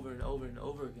over and over and over and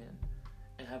over again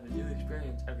and have a new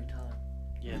experience every time.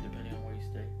 Yeah, depending on where you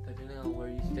stay. Depending on where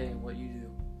you stay and what you do.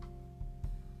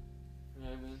 You know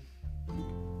what I mean?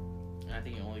 And I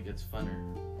think it only gets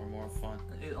funner or more fun,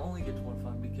 It only gets more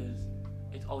fun because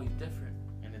it's always different.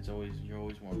 and you're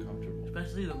always more comfortable.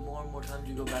 Especially the more and more times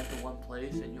you go back to one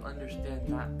place and you understand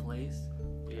that place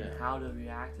Yeah. and how to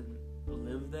react and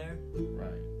live there,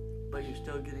 Right. but you're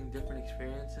still getting different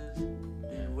experiences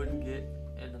that you wouldn't get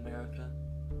in America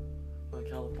or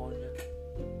California.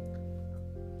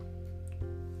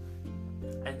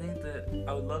 I think that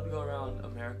I would love to go around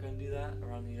America and do that,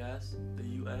 around the US,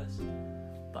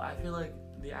 but I feel like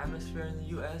the atmosphere in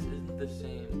the US isn't the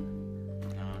same.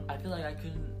 I feel like I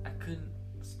couldn't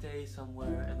stay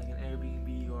somewhere in like an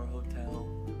Airbnb or a hotel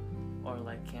or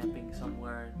like camping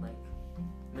somewhere in like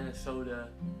Minnesota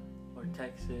or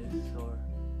Texas or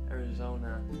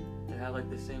Arizona and have like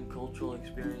the same cultural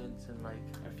experience and like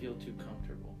I feel too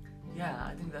comfortable. yeah,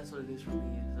 I think that's what it is for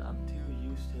me, is I'm too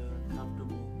used to and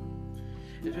comfortable.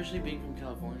 Especially being from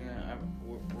California,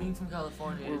 Being from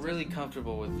California, we're it's really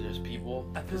comfortable with just people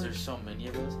I feel because like- there's so many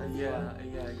of us. yeah,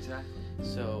 exactly.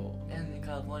 So. And in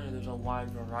California, there's a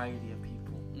wide variety of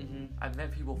people. Mhm. I've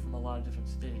met people from a lot of different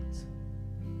states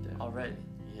already.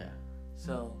 Yeah.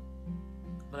 So,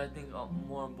 but I think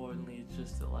more importantly, it's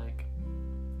just that like,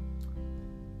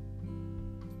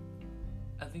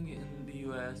 I think in the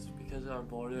U.S., because our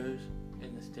borders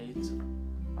in the states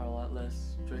are a lot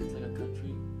less strict like a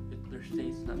country. They're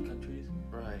states, not countries.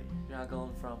 Right. You're not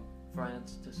going from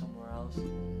France to somewhere else,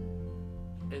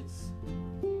 it's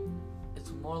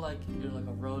more like you're like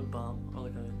a road bum or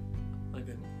like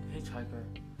a hitchhiker,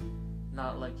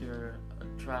 not like you're a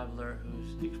traveler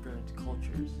who's experienced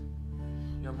cultures.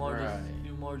 You're more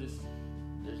just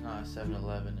There's not a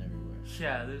 7-Eleven everywhere.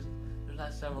 yeah. There's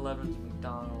not 7-Elevens,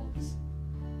 McDonald's.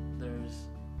 There's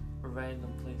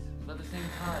random places, but at the same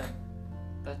time,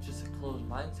 that's just a closed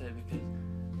mindset because.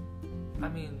 I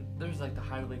mean, there's like the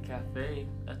Hideaway Cafe.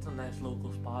 That's a nice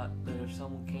local spot that if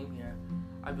someone came here,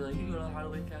 I'd be like, you go to the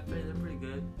Hideaway Cafe, they're pretty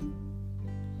good.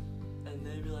 And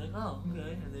they'd be like, oh,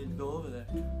 okay. And they'd go over there.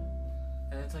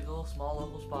 And it's like a little small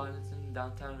local spot, and it's in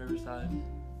downtown Riverside.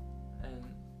 And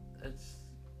it's,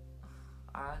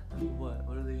 I mean, what?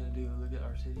 What are they going to do? Look at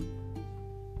our city?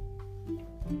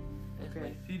 It's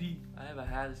my city. I have a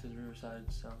hat that says Riverside,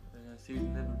 so they're going to see it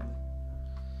inevitably.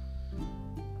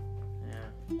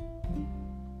 Yeah.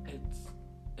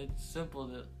 It's simple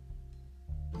that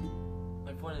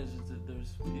my point is that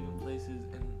there's even places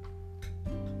in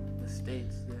the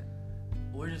States that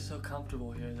we're just so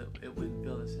comfortable here that it wouldn't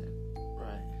feel the same.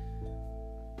 Right.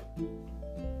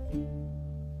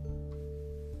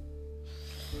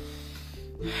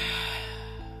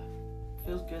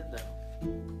 Feels good though.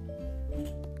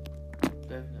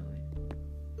 Definitely.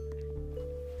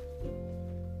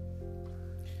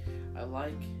 I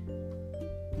like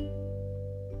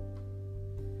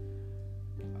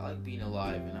being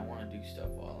alive, and I want to do stuff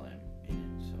while I'm in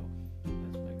it, so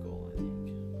that's my goal, I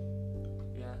think.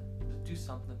 Yeah, just do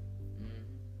something.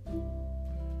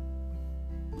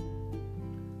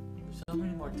 There's so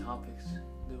many more topics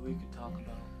that we could talk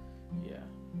about. Yeah.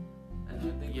 And I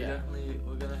think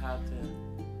we're gonna have to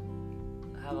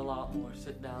have a lot more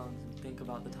sit downs and think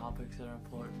about the topics that are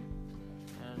important.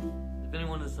 And if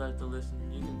anyone decides to listen,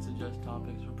 you can suggest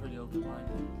topics. We're pretty open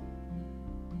minded.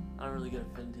 I don't really get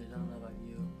offended. I don't know about you.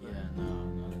 Yeah, no,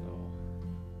 not at all.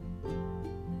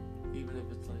 Even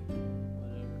if it's like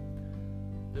whatever.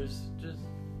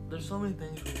 There's so many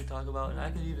things we could talk about, and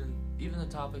I could even the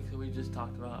topics that we just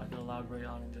talked about, I could elaborate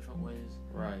on in different ways.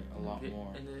 Right, a lot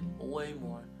more. And then way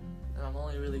more. And I'm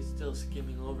only really still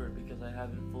skimming over it because I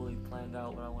haven't fully planned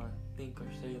out what I want to think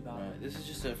or say about it. This is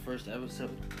just our first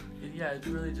episode. Yeah, it's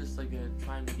really just like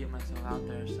trying to get myself out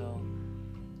there. So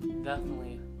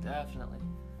definitely,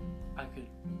 I could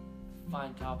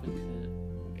find topics that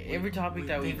every topic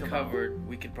that we've covered,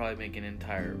 we could probably make an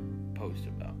entire post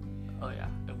about. Oh yeah,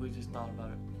 if we just thought about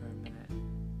it for a minute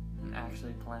and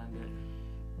actually planned it.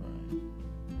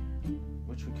 Right.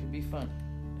 Which could be fun.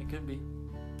 It could be.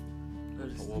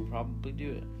 We'll probably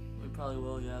do it. We probably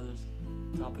will. Yeah, there's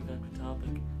topic after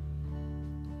topic.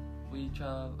 We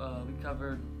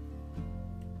covered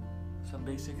some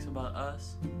basics about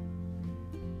us,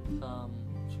 some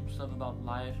stuff about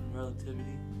life and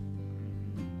relativity,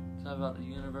 stuff about the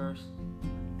universe,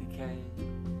 decay,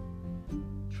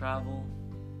 travel,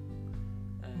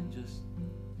 and just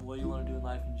what you want to do in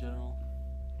life in general.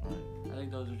 Right. I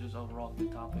think those are just overall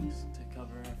good topics to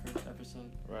cover in our first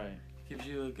episode. Right. Gives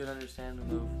you a good understanding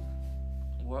of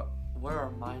where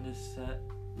our mind is set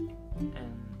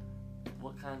and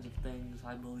what kinds of things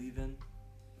I believe in.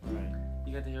 Right.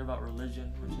 You get to hear about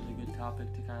religion, which is a good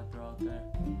topic to kind of throw out there.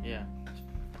 Yeah.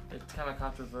 It's kind of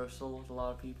controversial with a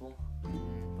lot of people,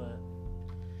 but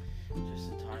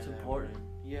just the time it's important.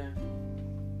 Yeah.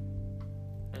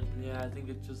 And yeah, I think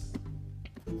it just,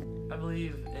 I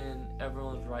believe in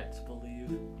everyone's right to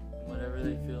believe whatever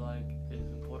they feel like is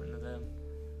important to them.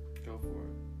 Go for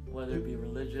it. Whether it be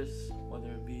religious, whether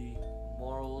it be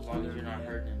morals, as long as you're not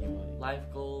hurting anybody.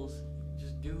 Life goals,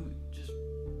 just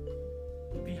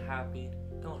be happy.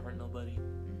 Don't hurt nobody.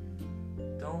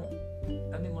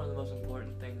 I think one of the most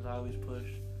important things I always push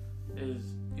is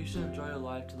you should enjoy your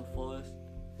life to the fullest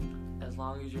as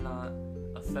long as you're not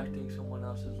affecting someone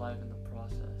else's life in the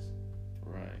process.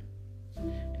 Right.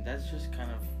 And that's just kind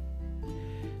of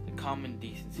the common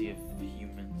decency of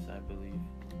humans, I believe.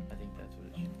 I think that's what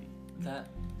it should be.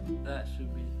 That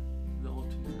should be the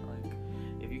ultimate, like...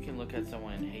 If you can look at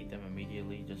someone and hate them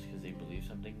immediately just because they believe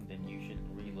something, then you should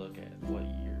relook at what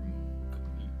your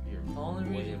The only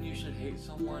reason you should hate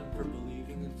someone for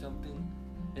believing in something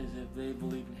is if they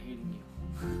believe in hating you.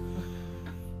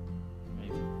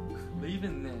 Maybe. But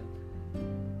even then,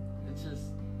 it's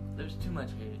just, there's too much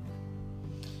hate.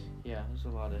 Yeah, there's a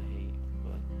lot of hate,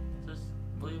 but... Just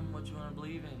believe in what you want to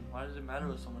believe in. Why does it matter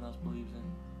what someone else believes in?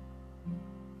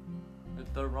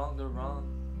 If they're wrong, they're wrong.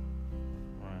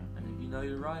 Right. And if you know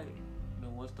you're right,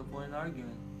 then what's the point in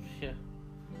arguing? Yeah.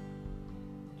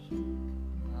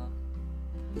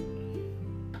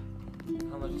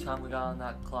 How much time we got on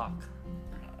that clock?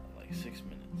 Like 6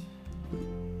 minutes.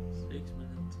 6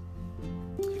 minutes.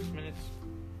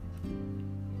 anyways,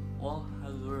 well,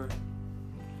 as we're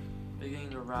beginning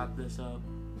to wrap this up,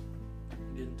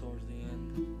 getting towards the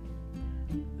end,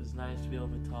 it's nice to be able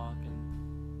to talk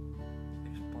and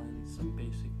explain some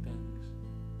basic things.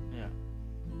 Yeah.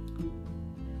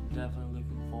 Definitely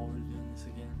looking forward to doing this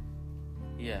again.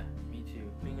 Yeah, me too.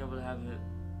 Being able to have it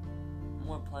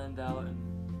more planned out, and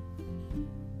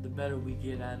the better we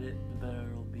get at it, the better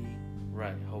it'll be.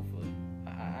 Right, hopefully.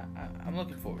 I'm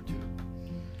looking forward to it.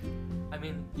 I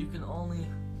mean, you can only...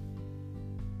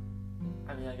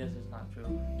 I mean, I guess it's not true.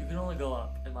 You can only go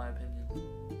up, in my opinion.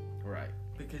 Right.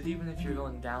 Because even if you're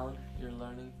going down, you're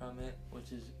learning from it,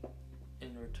 which is,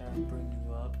 in return, bringing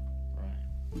you up. Right.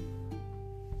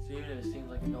 So even if it seems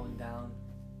like you're going down,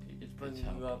 it's bringing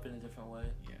you up in a different way.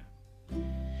 Yeah.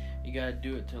 You gotta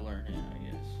do it to learn it, I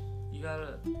guess. You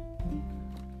gotta...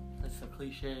 It's a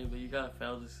cliche, but you gotta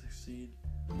fail to succeed.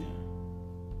 Yeah.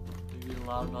 You read a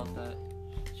lot about that.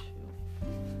 Chill.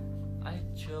 I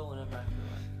chill whenever I feel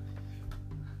like.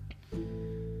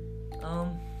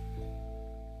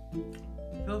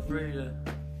 Feel free to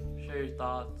share your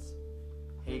thoughts,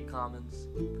 hate comments,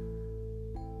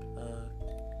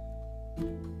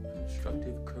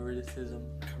 constructive criticism.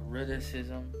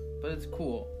 But it's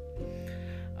cool.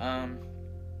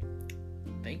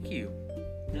 Thank you.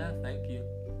 Yeah, thank you.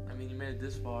 I mean, you made it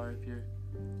this far. If you're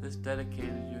this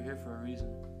dedicated, you're here for a reason.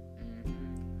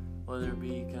 Mm-hmm. Whether it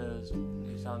be because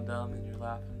you sound dumb and you're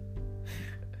laughing,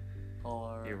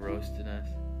 or You're roasting us,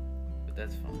 but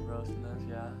that's fun. roasting us.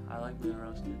 Yeah, I like being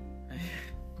roasted.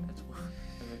 That's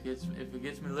if it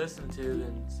gets me listened to,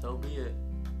 then so be it.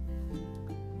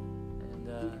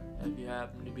 And if you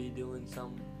happen to be doing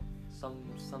something,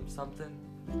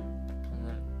 and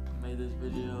that made this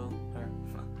video or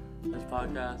this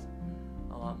podcast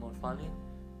a lot more funny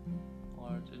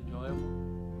or it's enjoyable,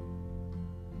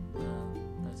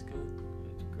 that's good.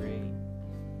 It's great.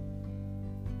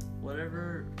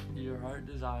 Whatever your heart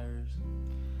desires,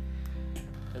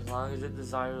 as long as it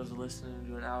desires listening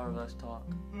to an hour of us talk.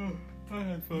 I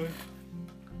had fun.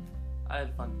 I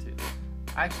had fun too.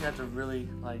 I actually had to really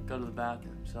go to the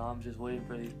bathroom, so I'm just waiting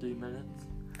for these 3 minutes.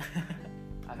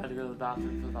 I've had to go to the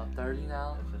bathroom for about 30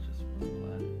 now. That's such a smooth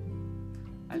bladder.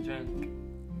 I drank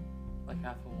like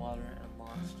half a water and a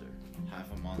Monster.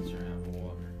 Half a Monster, half a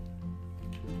water.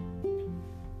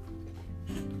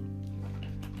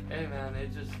 Hey man,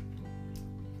 it just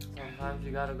sometimes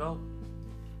you gotta go.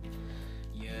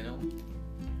 You know?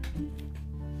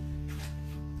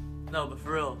 No, but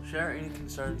for real, share any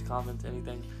concerns, comments,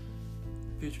 anything,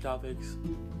 future topics.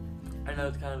 I know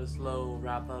it's kind of a slow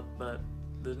wrap up, but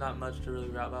there's not much to really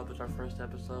wrap up. It's our first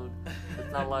episode.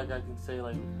 It's not like I can say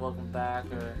welcome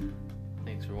back or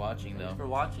Thanks for watching, thanks though. for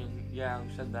watching. Yeah, we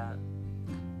said that.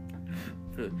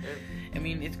 I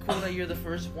mean, it's cool that you're the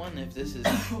first one. If this is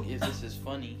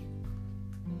funny.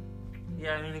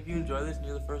 Yeah, I mean, if you enjoy this and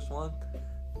you're the first one,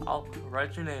 I'll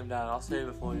write your name down. I'll save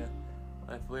it for you.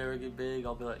 If we ever get big,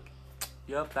 I'll be like,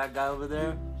 yep, that guy over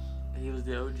there, he was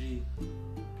the OG.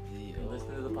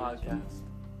 Listen to the podcast.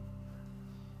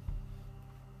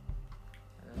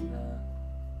 And that's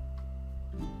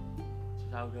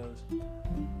just how it goes.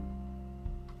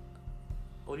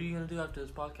 What are you going to do after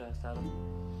this podcast, Adam?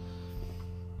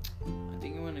 I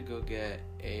think I'm gonna go get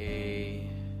a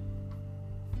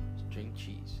string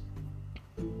cheese.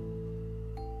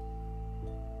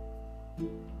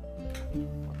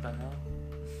 What the hell?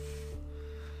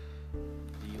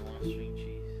 Do you want string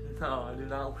cheese? No, I do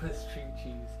not want a string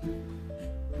cheese.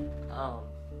 I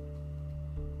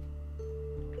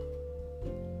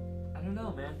don't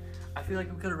know, man. I feel like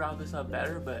we could have wrapped this up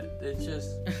better, but it's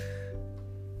just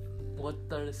what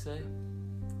there to say.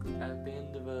 At the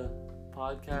end of a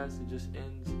podcast, it just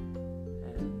ends, and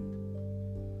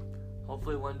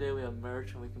hopefully one day we have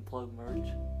merch and we can plug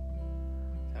merch.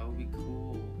 That would be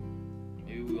cool.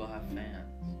 Maybe we'll have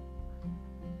fans.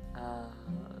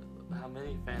 How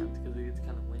many fans? Because it gets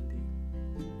kind of windy.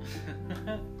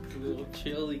 It's a little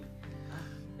chilly.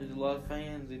 There's a lot of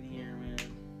fans in here, man.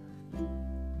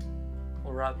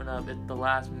 We're wrapping up. It's the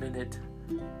last minute.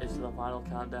 It's the final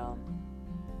countdown.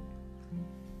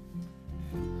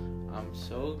 I'm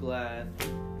so glad.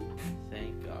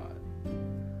 Thank God.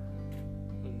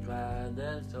 I'm glad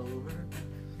that's over.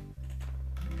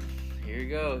 Here you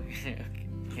go.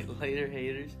 Later,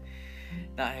 haters.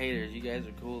 Not haters. You guys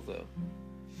are cool, though.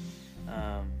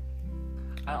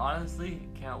 I honestly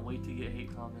can't wait to get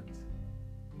hate comments.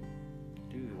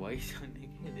 Dude, why are you so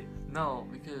negative? No,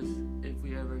 because if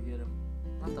we ever get them,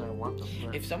 not that I want them,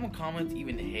 but If someone comments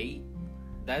even hate,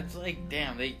 that's like,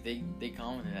 damn, they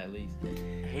commented at least.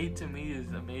 hate to me is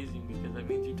amazing because that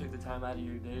means you took the time out of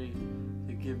your day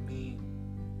to give me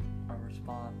our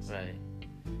response. Right.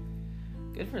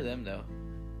 Good for them though.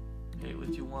 Hate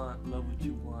what you want, love what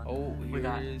you want. Oh, we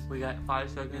got 5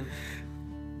 seconds.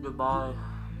 Goodbye.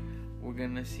 We're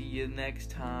gonna see you next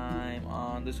time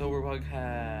on the Sober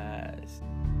Podcast.